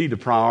 You need to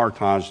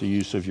prioritize the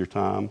use of your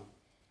time.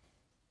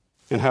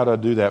 And how do I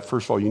do that?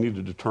 First of all, you need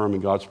to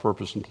determine God's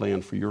purpose and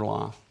plan for your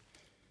life.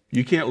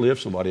 You can't live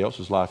somebody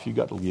else's life. You've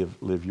got to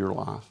live your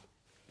life.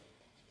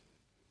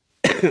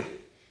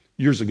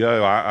 Years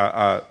ago,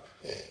 I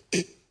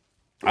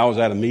was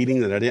at a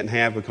meeting that I didn't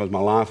have because my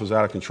life was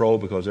out of control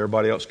because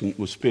everybody else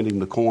was spending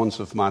the coins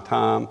of my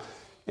time.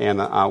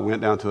 And I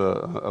went down to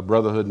a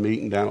brotherhood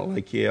meeting down at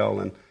Lake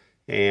Yale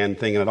and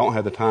thinking I don't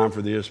have the time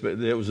for this, but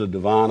it was a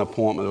divine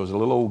appointment. There was a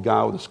little old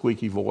guy with a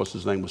squeaky voice.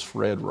 His name was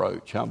Fred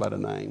Roach. How about a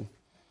name?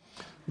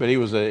 But he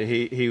was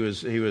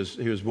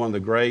one of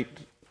the great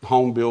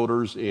home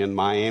builders in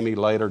Miami,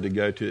 later to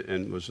go to,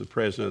 and was the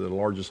president of the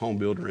largest home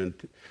builder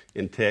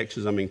in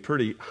Texas. I mean,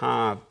 pretty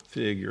high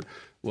figure.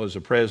 Was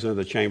the president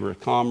of the Chamber of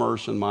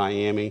Commerce in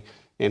Miami,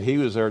 and he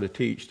was there to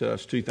teach to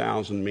us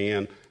 2,000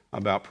 men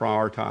about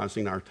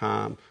prioritizing our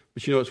time.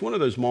 But you know, it's one of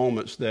those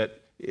moments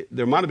that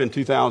there might have been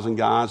 2,000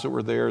 guys that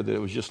were there that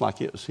it was just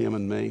like it was him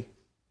and me.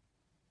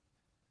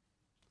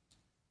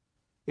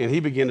 And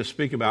he began to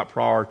speak about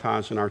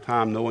prioritizing our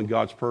time, knowing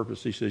God's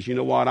purpose. He says, you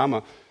know what, I'm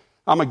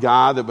a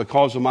guy that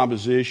because of my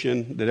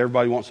position, that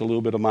everybody wants a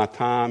little bit of my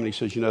time. And he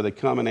says, you know, they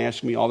come and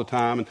ask me all the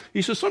time. And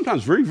he says,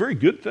 sometimes very, very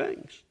good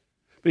things.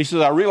 But he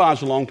says, I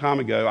realized a long time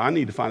ago, I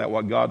need to find out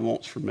what God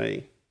wants for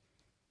me.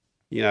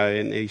 You know,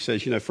 and he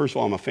says, you know, first of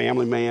all, I'm a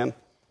family man.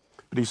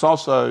 But he's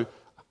also,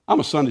 I'm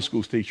a Sunday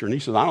school teacher. And he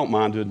says, I don't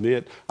mind to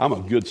admit, I'm a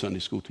good Sunday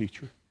school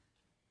teacher.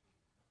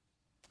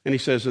 And he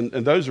says, and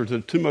those are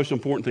the two most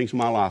important things in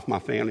my life, my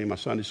family and my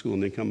Sunday school,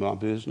 and then come my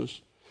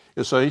business.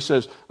 And so he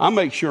says, I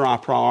make sure I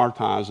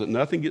prioritize that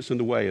nothing gets in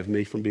the way of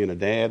me from being a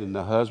dad and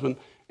a husband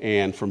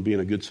and from being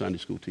a good Sunday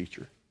school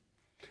teacher.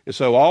 And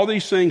so all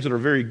these things that are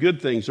very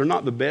good things, they're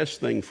not the best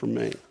thing for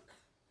me.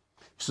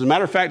 As a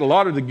matter of fact, a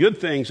lot of the good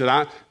things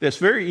that's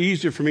very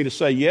easy for me to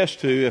say yes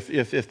to,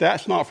 if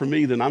that's not for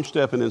me, then I'm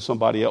stepping in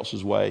somebody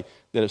else's way,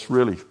 that it's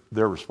really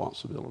their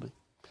responsibility.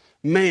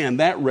 Man,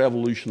 that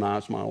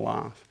revolutionized my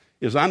life.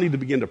 Is I need to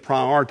begin to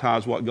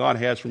prioritize what God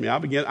has for me.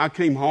 I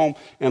came home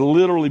and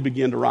literally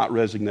began to write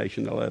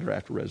resignation letter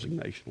after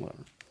resignation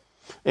letter.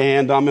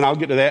 And I'll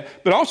get to that.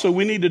 But also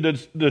we need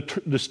to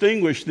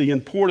distinguish the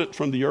important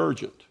from the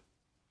urgent.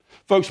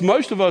 Folks,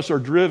 most of us are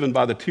driven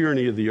by the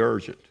tyranny of the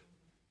urgent.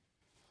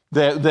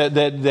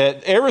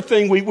 That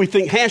everything we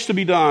think has to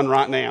be done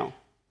right now.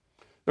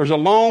 There's a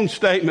long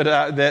statement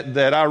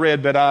that I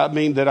read, but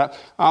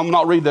I'm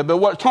not reading that. But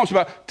what it talks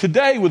about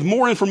today, with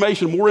more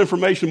information,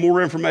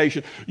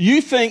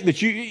 you think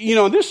that you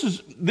know,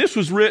 this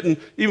was written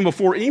even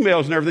before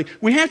emails and everything.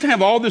 We have to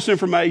have all this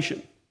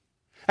information.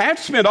 I have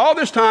to spend all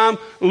this time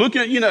looking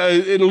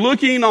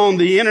on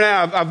the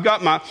internet. I've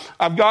got my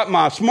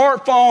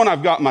smartphone.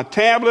 I've got my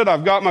tablet.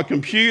 I've got my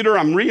computer.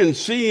 I'm reading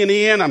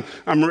CNN.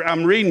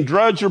 I'm reading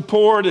Drudge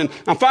Report, and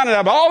I'm finding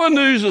out about all the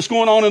news that's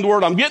going on in the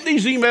world. I'm getting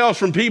these emails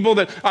from people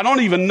that I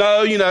don't even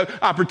know. You know,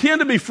 I pretend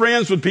to be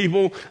friends with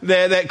people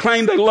that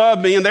claim they love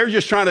me, and they're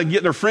just trying to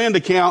get their friend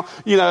account,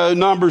 you know,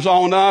 numbers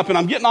on up. And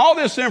I'm getting all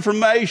this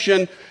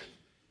information,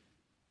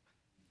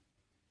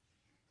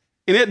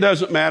 and it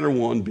doesn't matter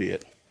one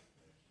bit.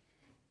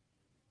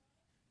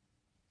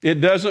 It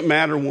doesn't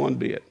matter one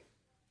bit.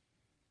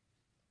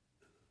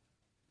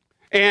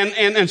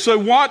 And so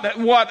what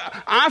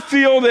I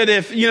feel that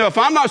if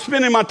I'm not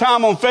spending my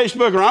time on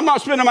Facebook, or I'm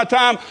not spending my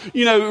time,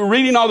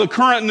 reading all the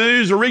current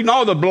news or reading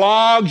all the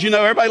blogs,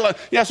 everybody,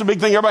 that's a big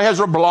thing. Everybody has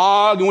a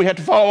blog, and we have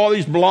to follow all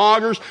these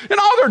bloggers, and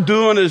all they're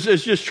doing is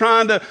just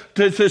trying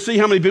to see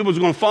how many people is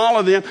going to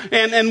follow them.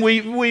 And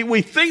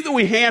we think that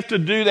we have to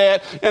do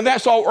that, and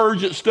that's all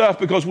urgent stuff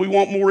because we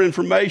want more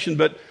information.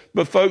 But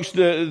folks,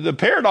 the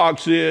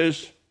paradox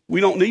is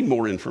we don't need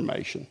more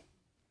information.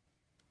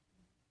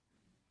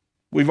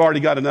 We've already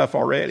got enough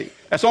already.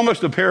 That's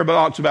almost a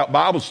paradox about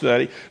Bible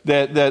study,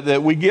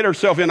 that we get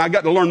ourselves in. I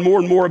got to learn more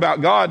and more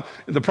about God.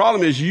 The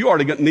problem is you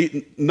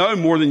already know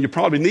more than you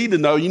probably need to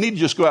know. You need to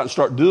just go out and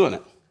start doing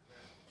it.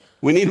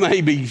 We need to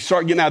maybe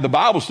start getting out of the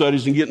Bible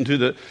studies and getting to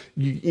the,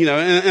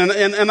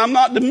 and I'm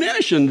not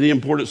diminishing the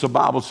importance of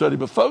Bible study,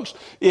 but folks,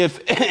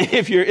 if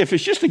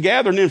it's just to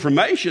gather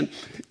information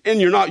and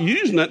you're not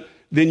using it,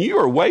 then you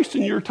are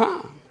wasting your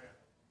time.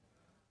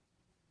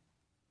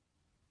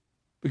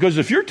 Because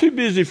if you're too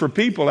busy for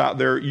people out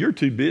there, you're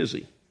too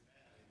busy.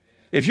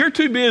 If you're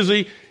too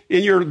busy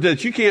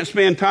that you can't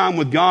spend time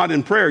with God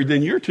in prayer,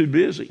 then you're too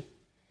busy.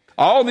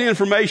 All the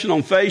information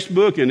on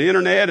Facebook and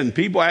internet and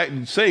people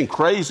saying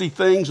crazy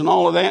things and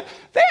all of that,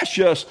 that's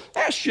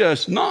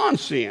just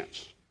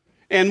nonsense.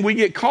 And we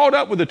get caught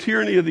up with the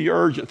tyranny of the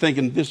urgent,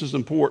 thinking this is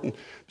important.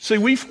 See,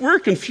 we're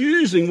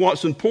confusing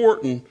what's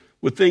important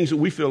with things that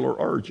we feel are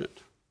urgent.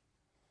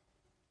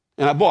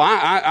 And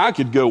I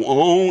could go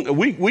on.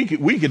 We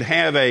could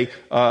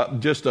have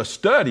just a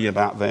study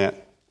about that.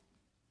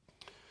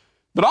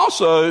 But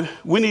also,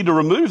 we need to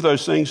remove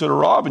those things that are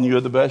robbing you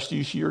of the best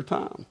use of your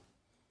time.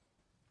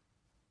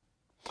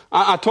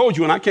 I told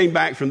you when I came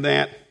back from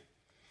that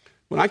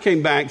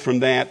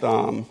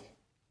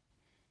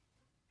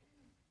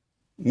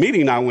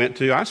meeting I went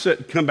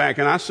to, come back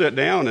and I sat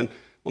down, and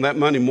on that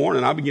Monday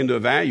morning, I began to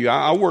evaluate.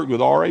 I worked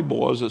with RA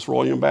Boys, that's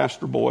Royal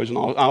Ambassador Boys, and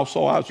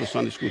also I was a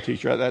Sunday school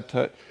teacher at that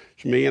touched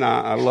me, and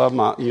I love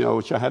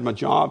which I had my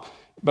job.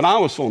 But I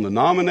was on the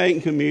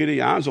nominating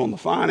committee, I was on the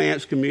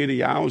finance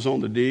committee, I was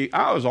on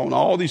I was on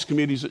all these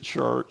committees at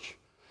church.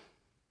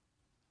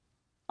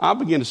 I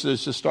began to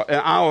start.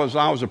 I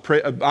was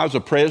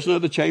a president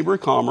of the Chamber of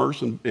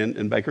Commerce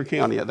in Baker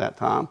County at that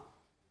time,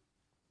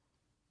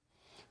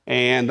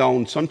 and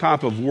on some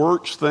type of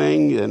works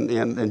thing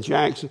in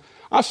Jackson,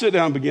 I sit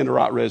down and begin to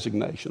write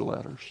resignation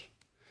letters.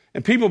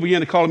 And people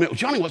began to call me,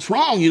 Johnny, what's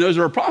wrong? Is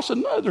there a problem? I said,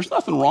 no, there's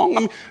nothing wrong. I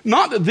mean,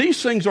 not that these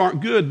things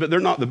aren't good, but they're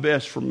not the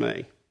best for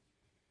me.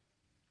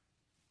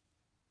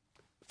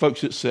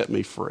 Folks, it set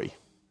me free.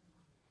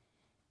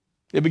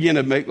 It began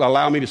to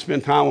allow me to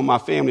spend time with my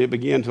family. It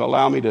began to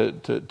allow me to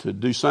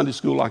do Sunday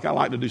school like I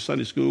like to do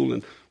Sunday school,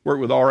 and work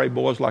with RA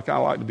Boys like I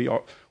like to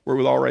work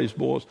with RA's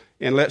boys,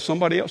 and let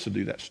somebody else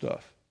do that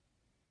stuff.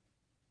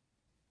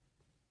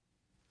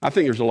 I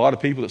think there's a lot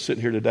of people that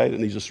sitting here today that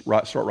need to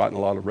start writing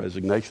a lot of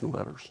resignation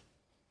letters.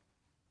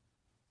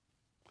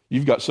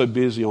 You've got so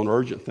busy on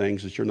urgent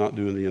things that you're not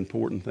doing the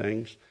important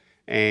things,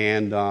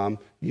 and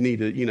you need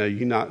to,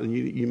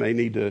 you may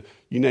need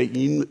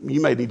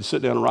to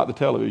sit down and write the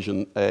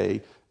television a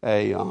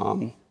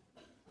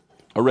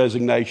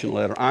resignation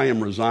letter. I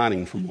am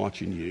resigning from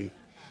watching you.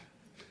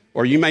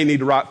 Or you may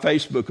need to write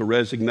Facebook a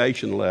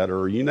resignation letter,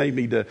 or you may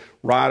need to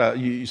write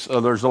there's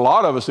a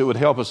lot of us, it would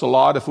help us a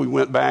lot if we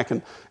went back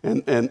and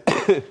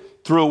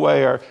threw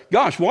away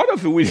what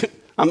if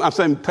I'm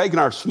saying taking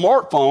our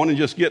smartphone and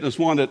just getting us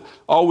one that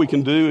all we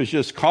can do is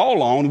just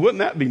call on. Wouldn't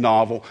that be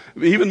novel?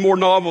 Even more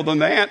novel than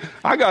that,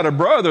 I got a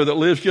brother that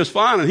lives just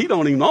fine and he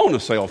don't even own a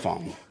cell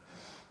phone.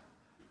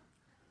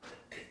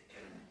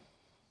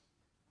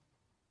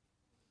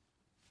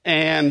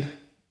 And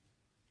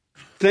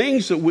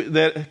things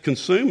that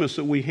consume us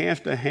that we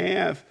have to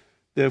have,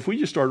 that if we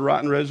just started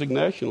writing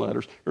resignation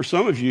letters, or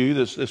some of you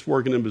that's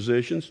working in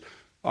positions,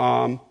 you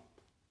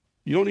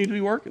don't need to be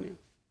working in,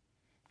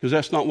 because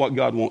that's not what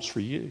God wants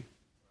for you.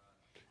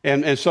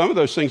 And some of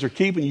those things are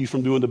keeping you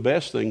from doing the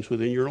best things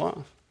within your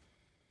life.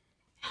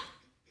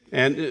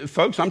 And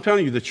folks, I'm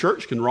telling you, the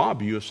church can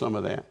rob you of some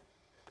of that.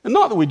 And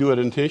not that we do it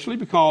intentionally,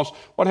 because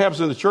what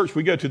happens in the church,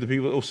 we go to the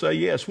people that will say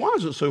yes. Why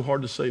is it so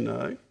hard to say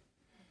no?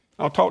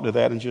 I'll talk to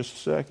that in just a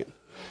second.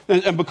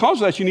 And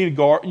because of that, you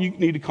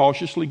need to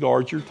cautiously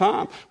guard your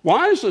time.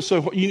 Why is it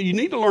so? You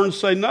need to learn to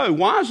say no.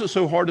 Why is it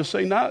so hard to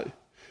say no?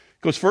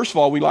 Because first of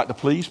all, we like to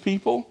please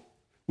people.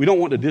 We don't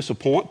want to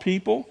disappoint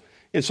people.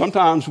 And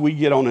sometimes we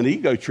get on an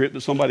ego trip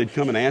that somebody would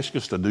come and ask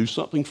us to do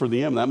something for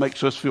them. That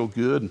makes us feel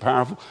good and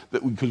powerful,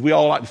 because we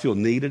all like to feel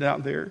needed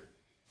out there.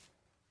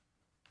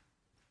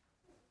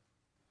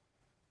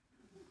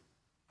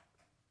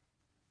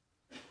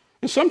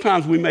 And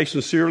sometimes we may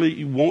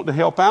sincerely want to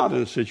help out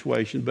in a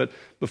situation, but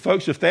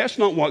folks, if that's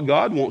not what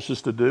God wants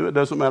us to do, it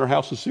doesn't matter how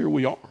sincere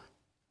we are.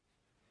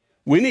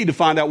 We need to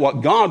find out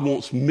what God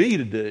wants me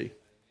to do,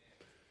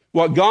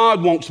 what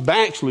God wants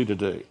Baxley to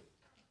do,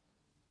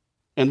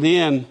 and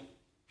then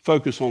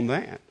focus on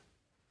that.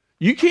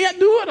 You can't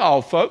do it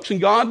all, folks,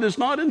 and God does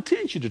not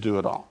intend you to do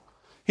it all.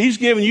 He's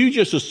given you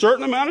just a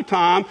certain amount of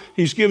time.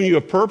 He's given you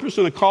a purpose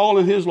and a call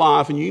in his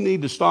life, and you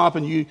need to stop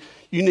and you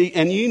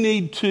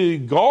need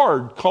to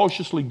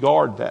cautiously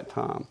guard that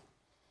time.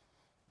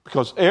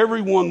 Because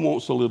everyone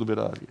wants a little bit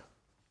of you.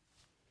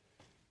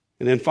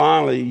 And then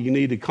finally, you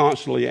need to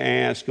constantly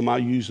ask, am I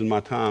using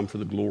my time for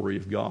the glory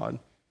of God?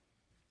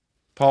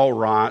 Paul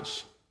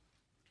writes,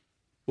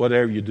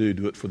 whatever you do,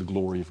 do it for the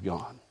glory of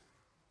God.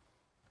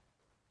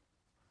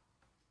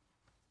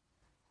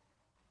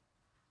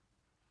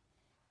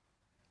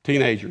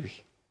 Teenagers,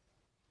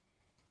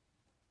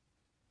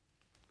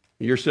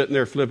 you're sitting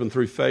there flipping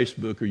through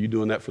Facebook, are you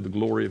doing that for the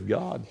glory of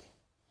God?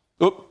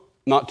 Oh,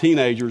 not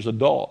teenagers,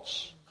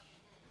 adults.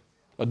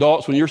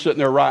 Adults, when you're sitting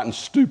there writing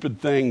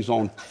stupid things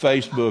on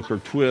Facebook or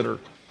Twitter,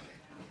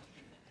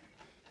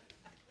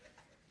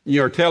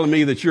 you're telling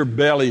me that your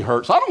belly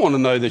hurts. I don't want to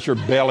know that your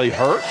belly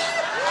hurts.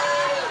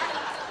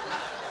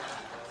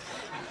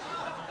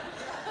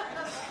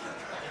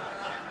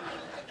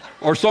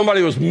 Or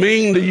somebody was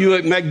mean to you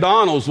at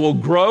McDonald's. Well,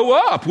 grow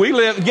up.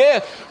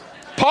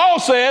 Paul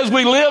says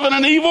we live in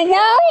an evil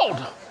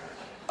world.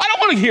 I don't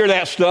want to hear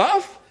that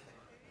stuff.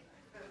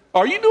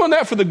 Are you doing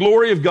that for the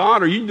glory of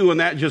God, or are you doing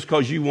that just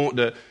because you want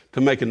to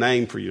make a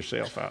name for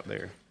yourself out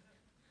there?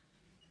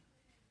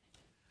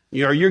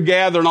 You're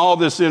gathering all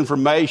this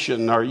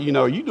information. Are you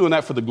doing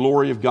that for the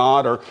glory of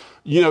God? Or,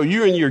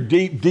 you're in your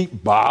deep,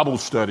 deep Bible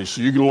study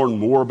so you can learn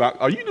more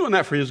about. Are you doing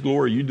that for his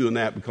glory, or are you doing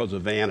that because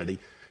of vanity?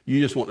 You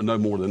just want to know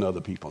more than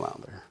other people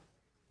out there.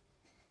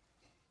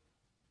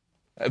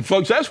 And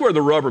folks, that's where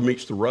the rubber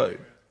meets the road.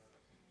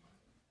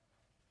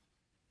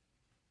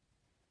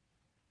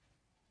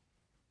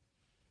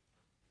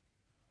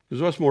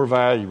 Because what's more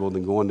valuable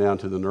than going down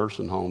to the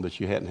nursing home that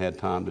you hadn't had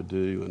time to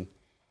do and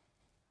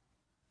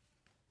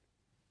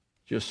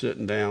just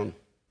sitting down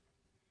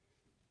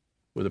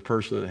with a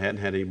person that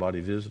hadn't had anybody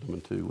visit them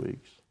in 2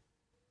 weeks?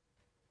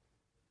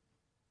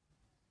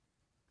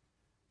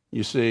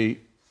 You see,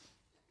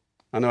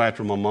 I know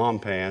after my mom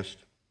passed,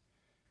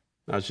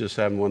 I was just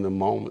having one of them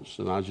moments,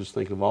 and I was just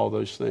thinking of all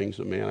those things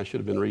that, man, I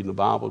should have been reading the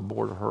Bible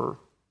aboard of her.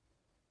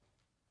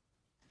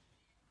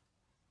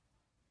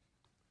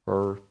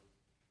 Or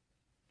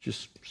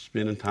just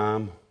spending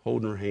time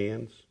holding her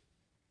hands.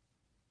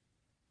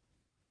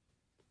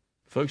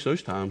 Folks,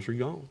 those times are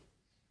gone.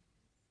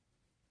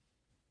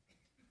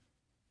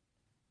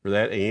 Or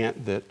that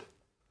aunt that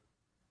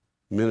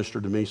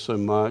ministered to me so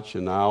much,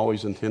 and I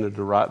always intended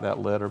to write that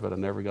letter, but I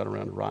never got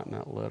around to writing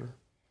that letter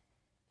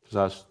because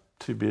I was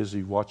too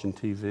busy watching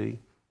TV,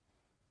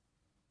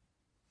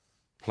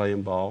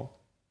 playing ball.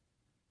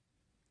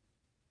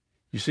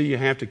 You see, you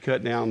have to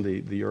cut down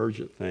the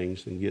urgent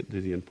things and get to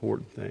the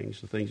important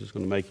things, the things that's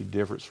going to make a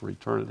difference for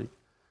eternity.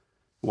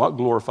 What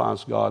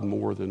glorifies God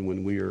more than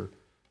when we are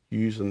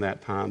using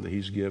that time that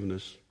he's given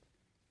us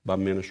by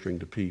ministering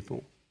to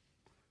people,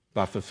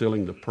 by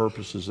fulfilling the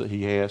purposes that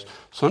he has?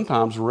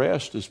 Sometimes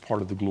rest is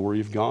part of the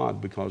glory of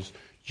God because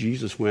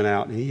Jesus went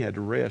out and he had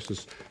to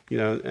rest.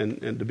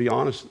 And to be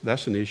honest,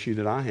 that's an issue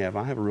that I have.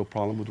 I have a real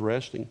problem with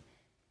resting.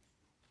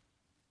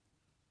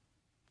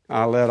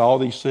 I let all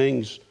these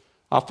things,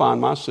 I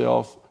find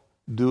myself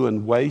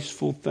doing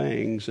wasteful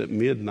things at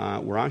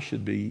midnight where I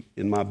should be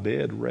in my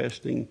bed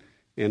resting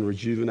and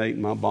rejuvenating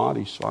my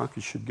body so I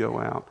should go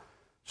out.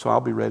 So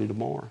I'll be ready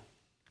tomorrow.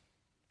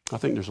 I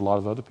think there's a lot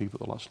of other people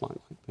that are like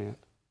that.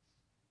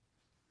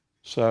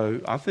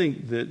 So I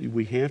think that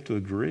we have to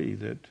agree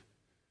that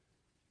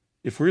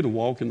if we're to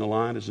walk in the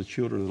light as the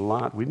children of the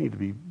light, we need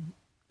to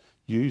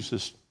use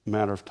this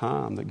matter of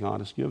time that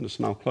God has given us.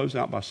 And I'll close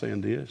out by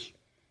saying this.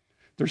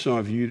 There's some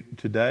of you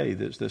today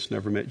that's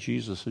never met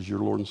Jesus as your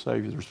Lord and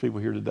Savior. There's people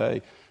here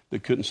today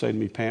that couldn't say to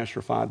me, Pastor,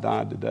 if I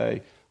died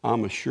today,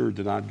 I'm assured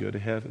that I'd go to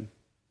heaven.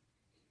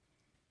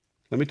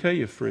 Let me tell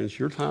you, friends,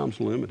 your time's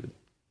limited.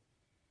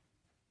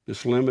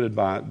 It's limited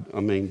by,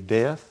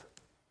 death.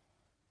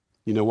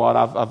 You know what?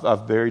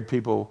 I've buried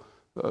people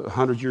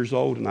 100 years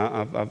old, and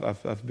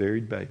I've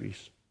buried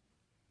babies,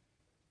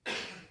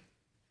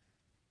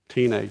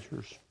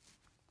 teenagers.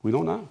 We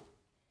don't know.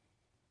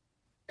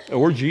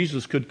 Or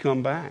Jesus could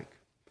come back.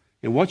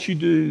 And what you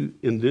do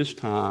in this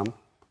time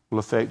will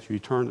affect your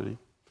eternity.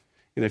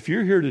 And if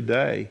you're here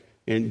today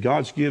and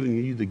God's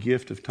given you the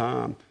gift of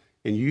time,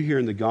 and you hear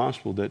in the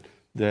gospel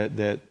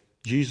that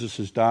Jesus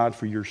has died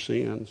for your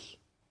sins,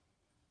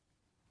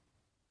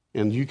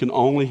 and you can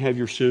only have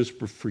your sins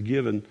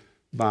forgiven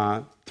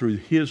through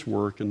his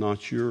work and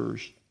not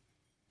yours,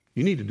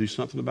 you need to do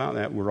something about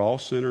that. We're all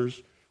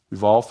sinners.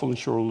 We've all fallen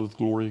short of the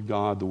glory of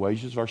God. The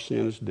wages of our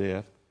sin is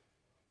death.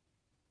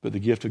 But the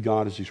gift of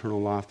God is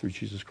eternal life through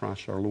Jesus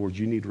Christ our Lord.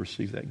 You need to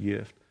receive that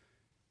gift.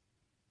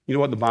 You know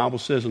what the Bible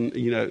says? And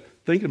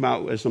thinking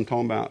about, as I'm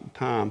talking about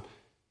time,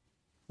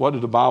 what did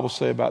the Bible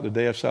say about the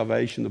day of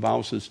salvation? The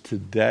Bible says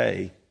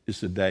today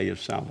is the day of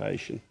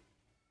salvation.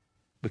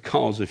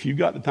 Because if you've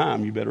got the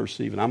time, you better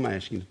receive it. I'm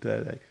asking you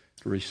today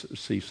to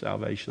receive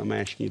salvation. I'm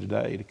asking you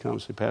today to come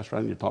and say, Pastor,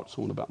 I need to talk to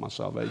someone about my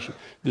salvation.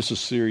 This is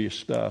serious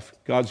stuff.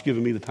 God's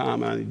given me the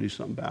time, and I need to do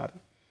something about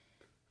it.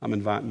 I'm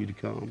inviting you to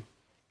come.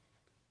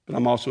 But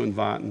I'm also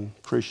inviting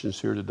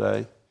Christians here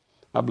today.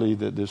 I believe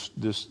that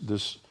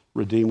this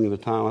redeeming of the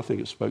time, I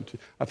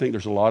think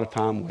there's a lot of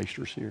time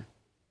wasters here.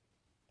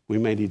 We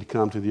may need to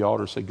come to the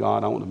altar and say,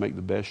 God, I want to make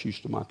the best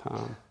use of my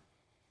time.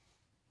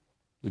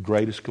 The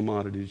greatest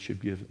commodity that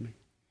you've given me.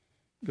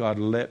 God,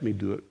 let me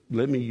do it.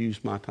 Let me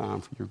use my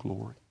time for your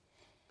glory.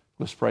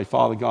 Let's pray.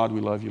 Father God,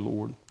 we love you,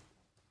 Lord.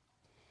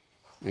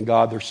 And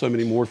God, there's so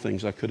many more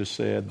things I could have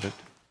said,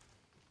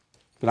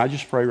 but I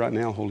just pray right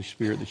now, Holy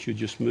Spirit, that you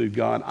just move.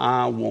 God,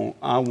 I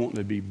want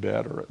to be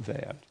better at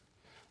that.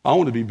 I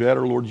want to be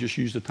better, Lord, just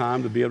use the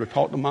time to be able to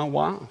talk to my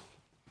wife,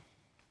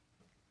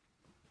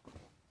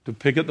 to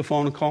pick up the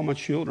phone and call my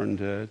children,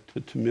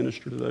 to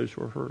minister to those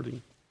who are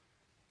hurting.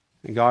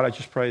 And God, I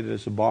just pray that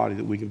as a body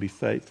that we can be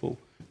faithful,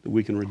 that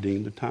we can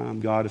redeem the time.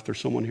 God, if there's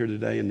someone here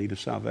today in need of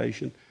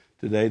salvation,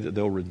 today that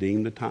they'll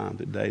redeem the time,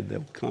 today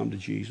they'll come to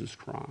Jesus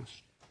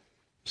Christ.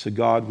 So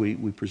God, we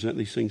present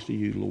these things to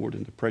you, Lord.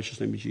 In the precious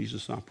name of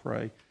Jesus, I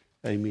pray.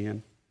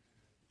 Amen.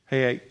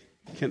 Hey,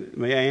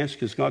 may I ask,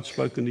 has God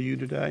spoken to you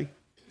today?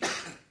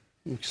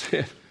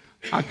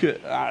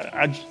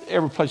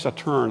 Every place I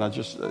turn,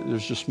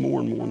 there's just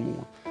more and more and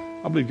more.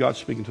 I believe God's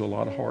speaking to a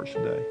lot of hearts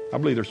today. I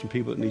believe there's some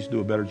people that need to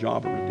do a better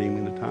job of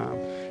redeeming the time.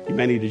 You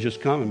may need to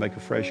just come and make a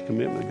fresh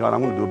commitment. God, I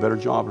want to do a better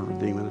job of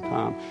redeeming the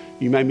time.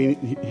 You may be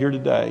here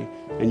today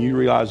and you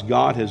realize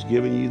God has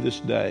given you this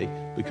day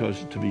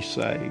to be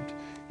saved.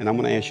 And I'm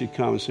going to ask you to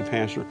come and say,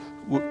 Pastor,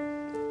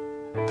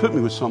 put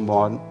me with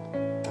somebody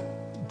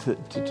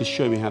to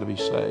show me how to be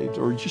saved.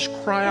 Or just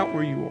cry out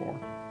where you are.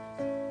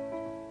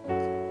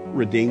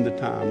 Redeem the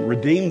time.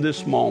 Redeem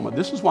this moment.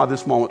 This is why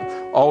this moment,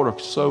 altar,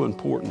 is so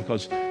important,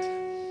 because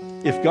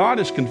if God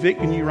is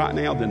convicting you right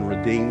now, then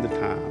redeem the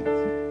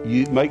time.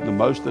 You make the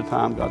most of the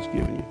time God's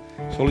given you.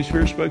 So Holy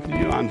Spirit spoke to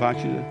you. I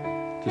invite you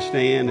to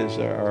stand as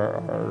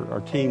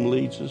our team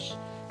leads us.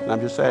 And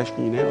I'm just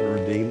asking you now to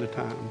redeem the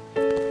time.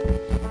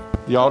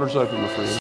 The altar's open, my friends.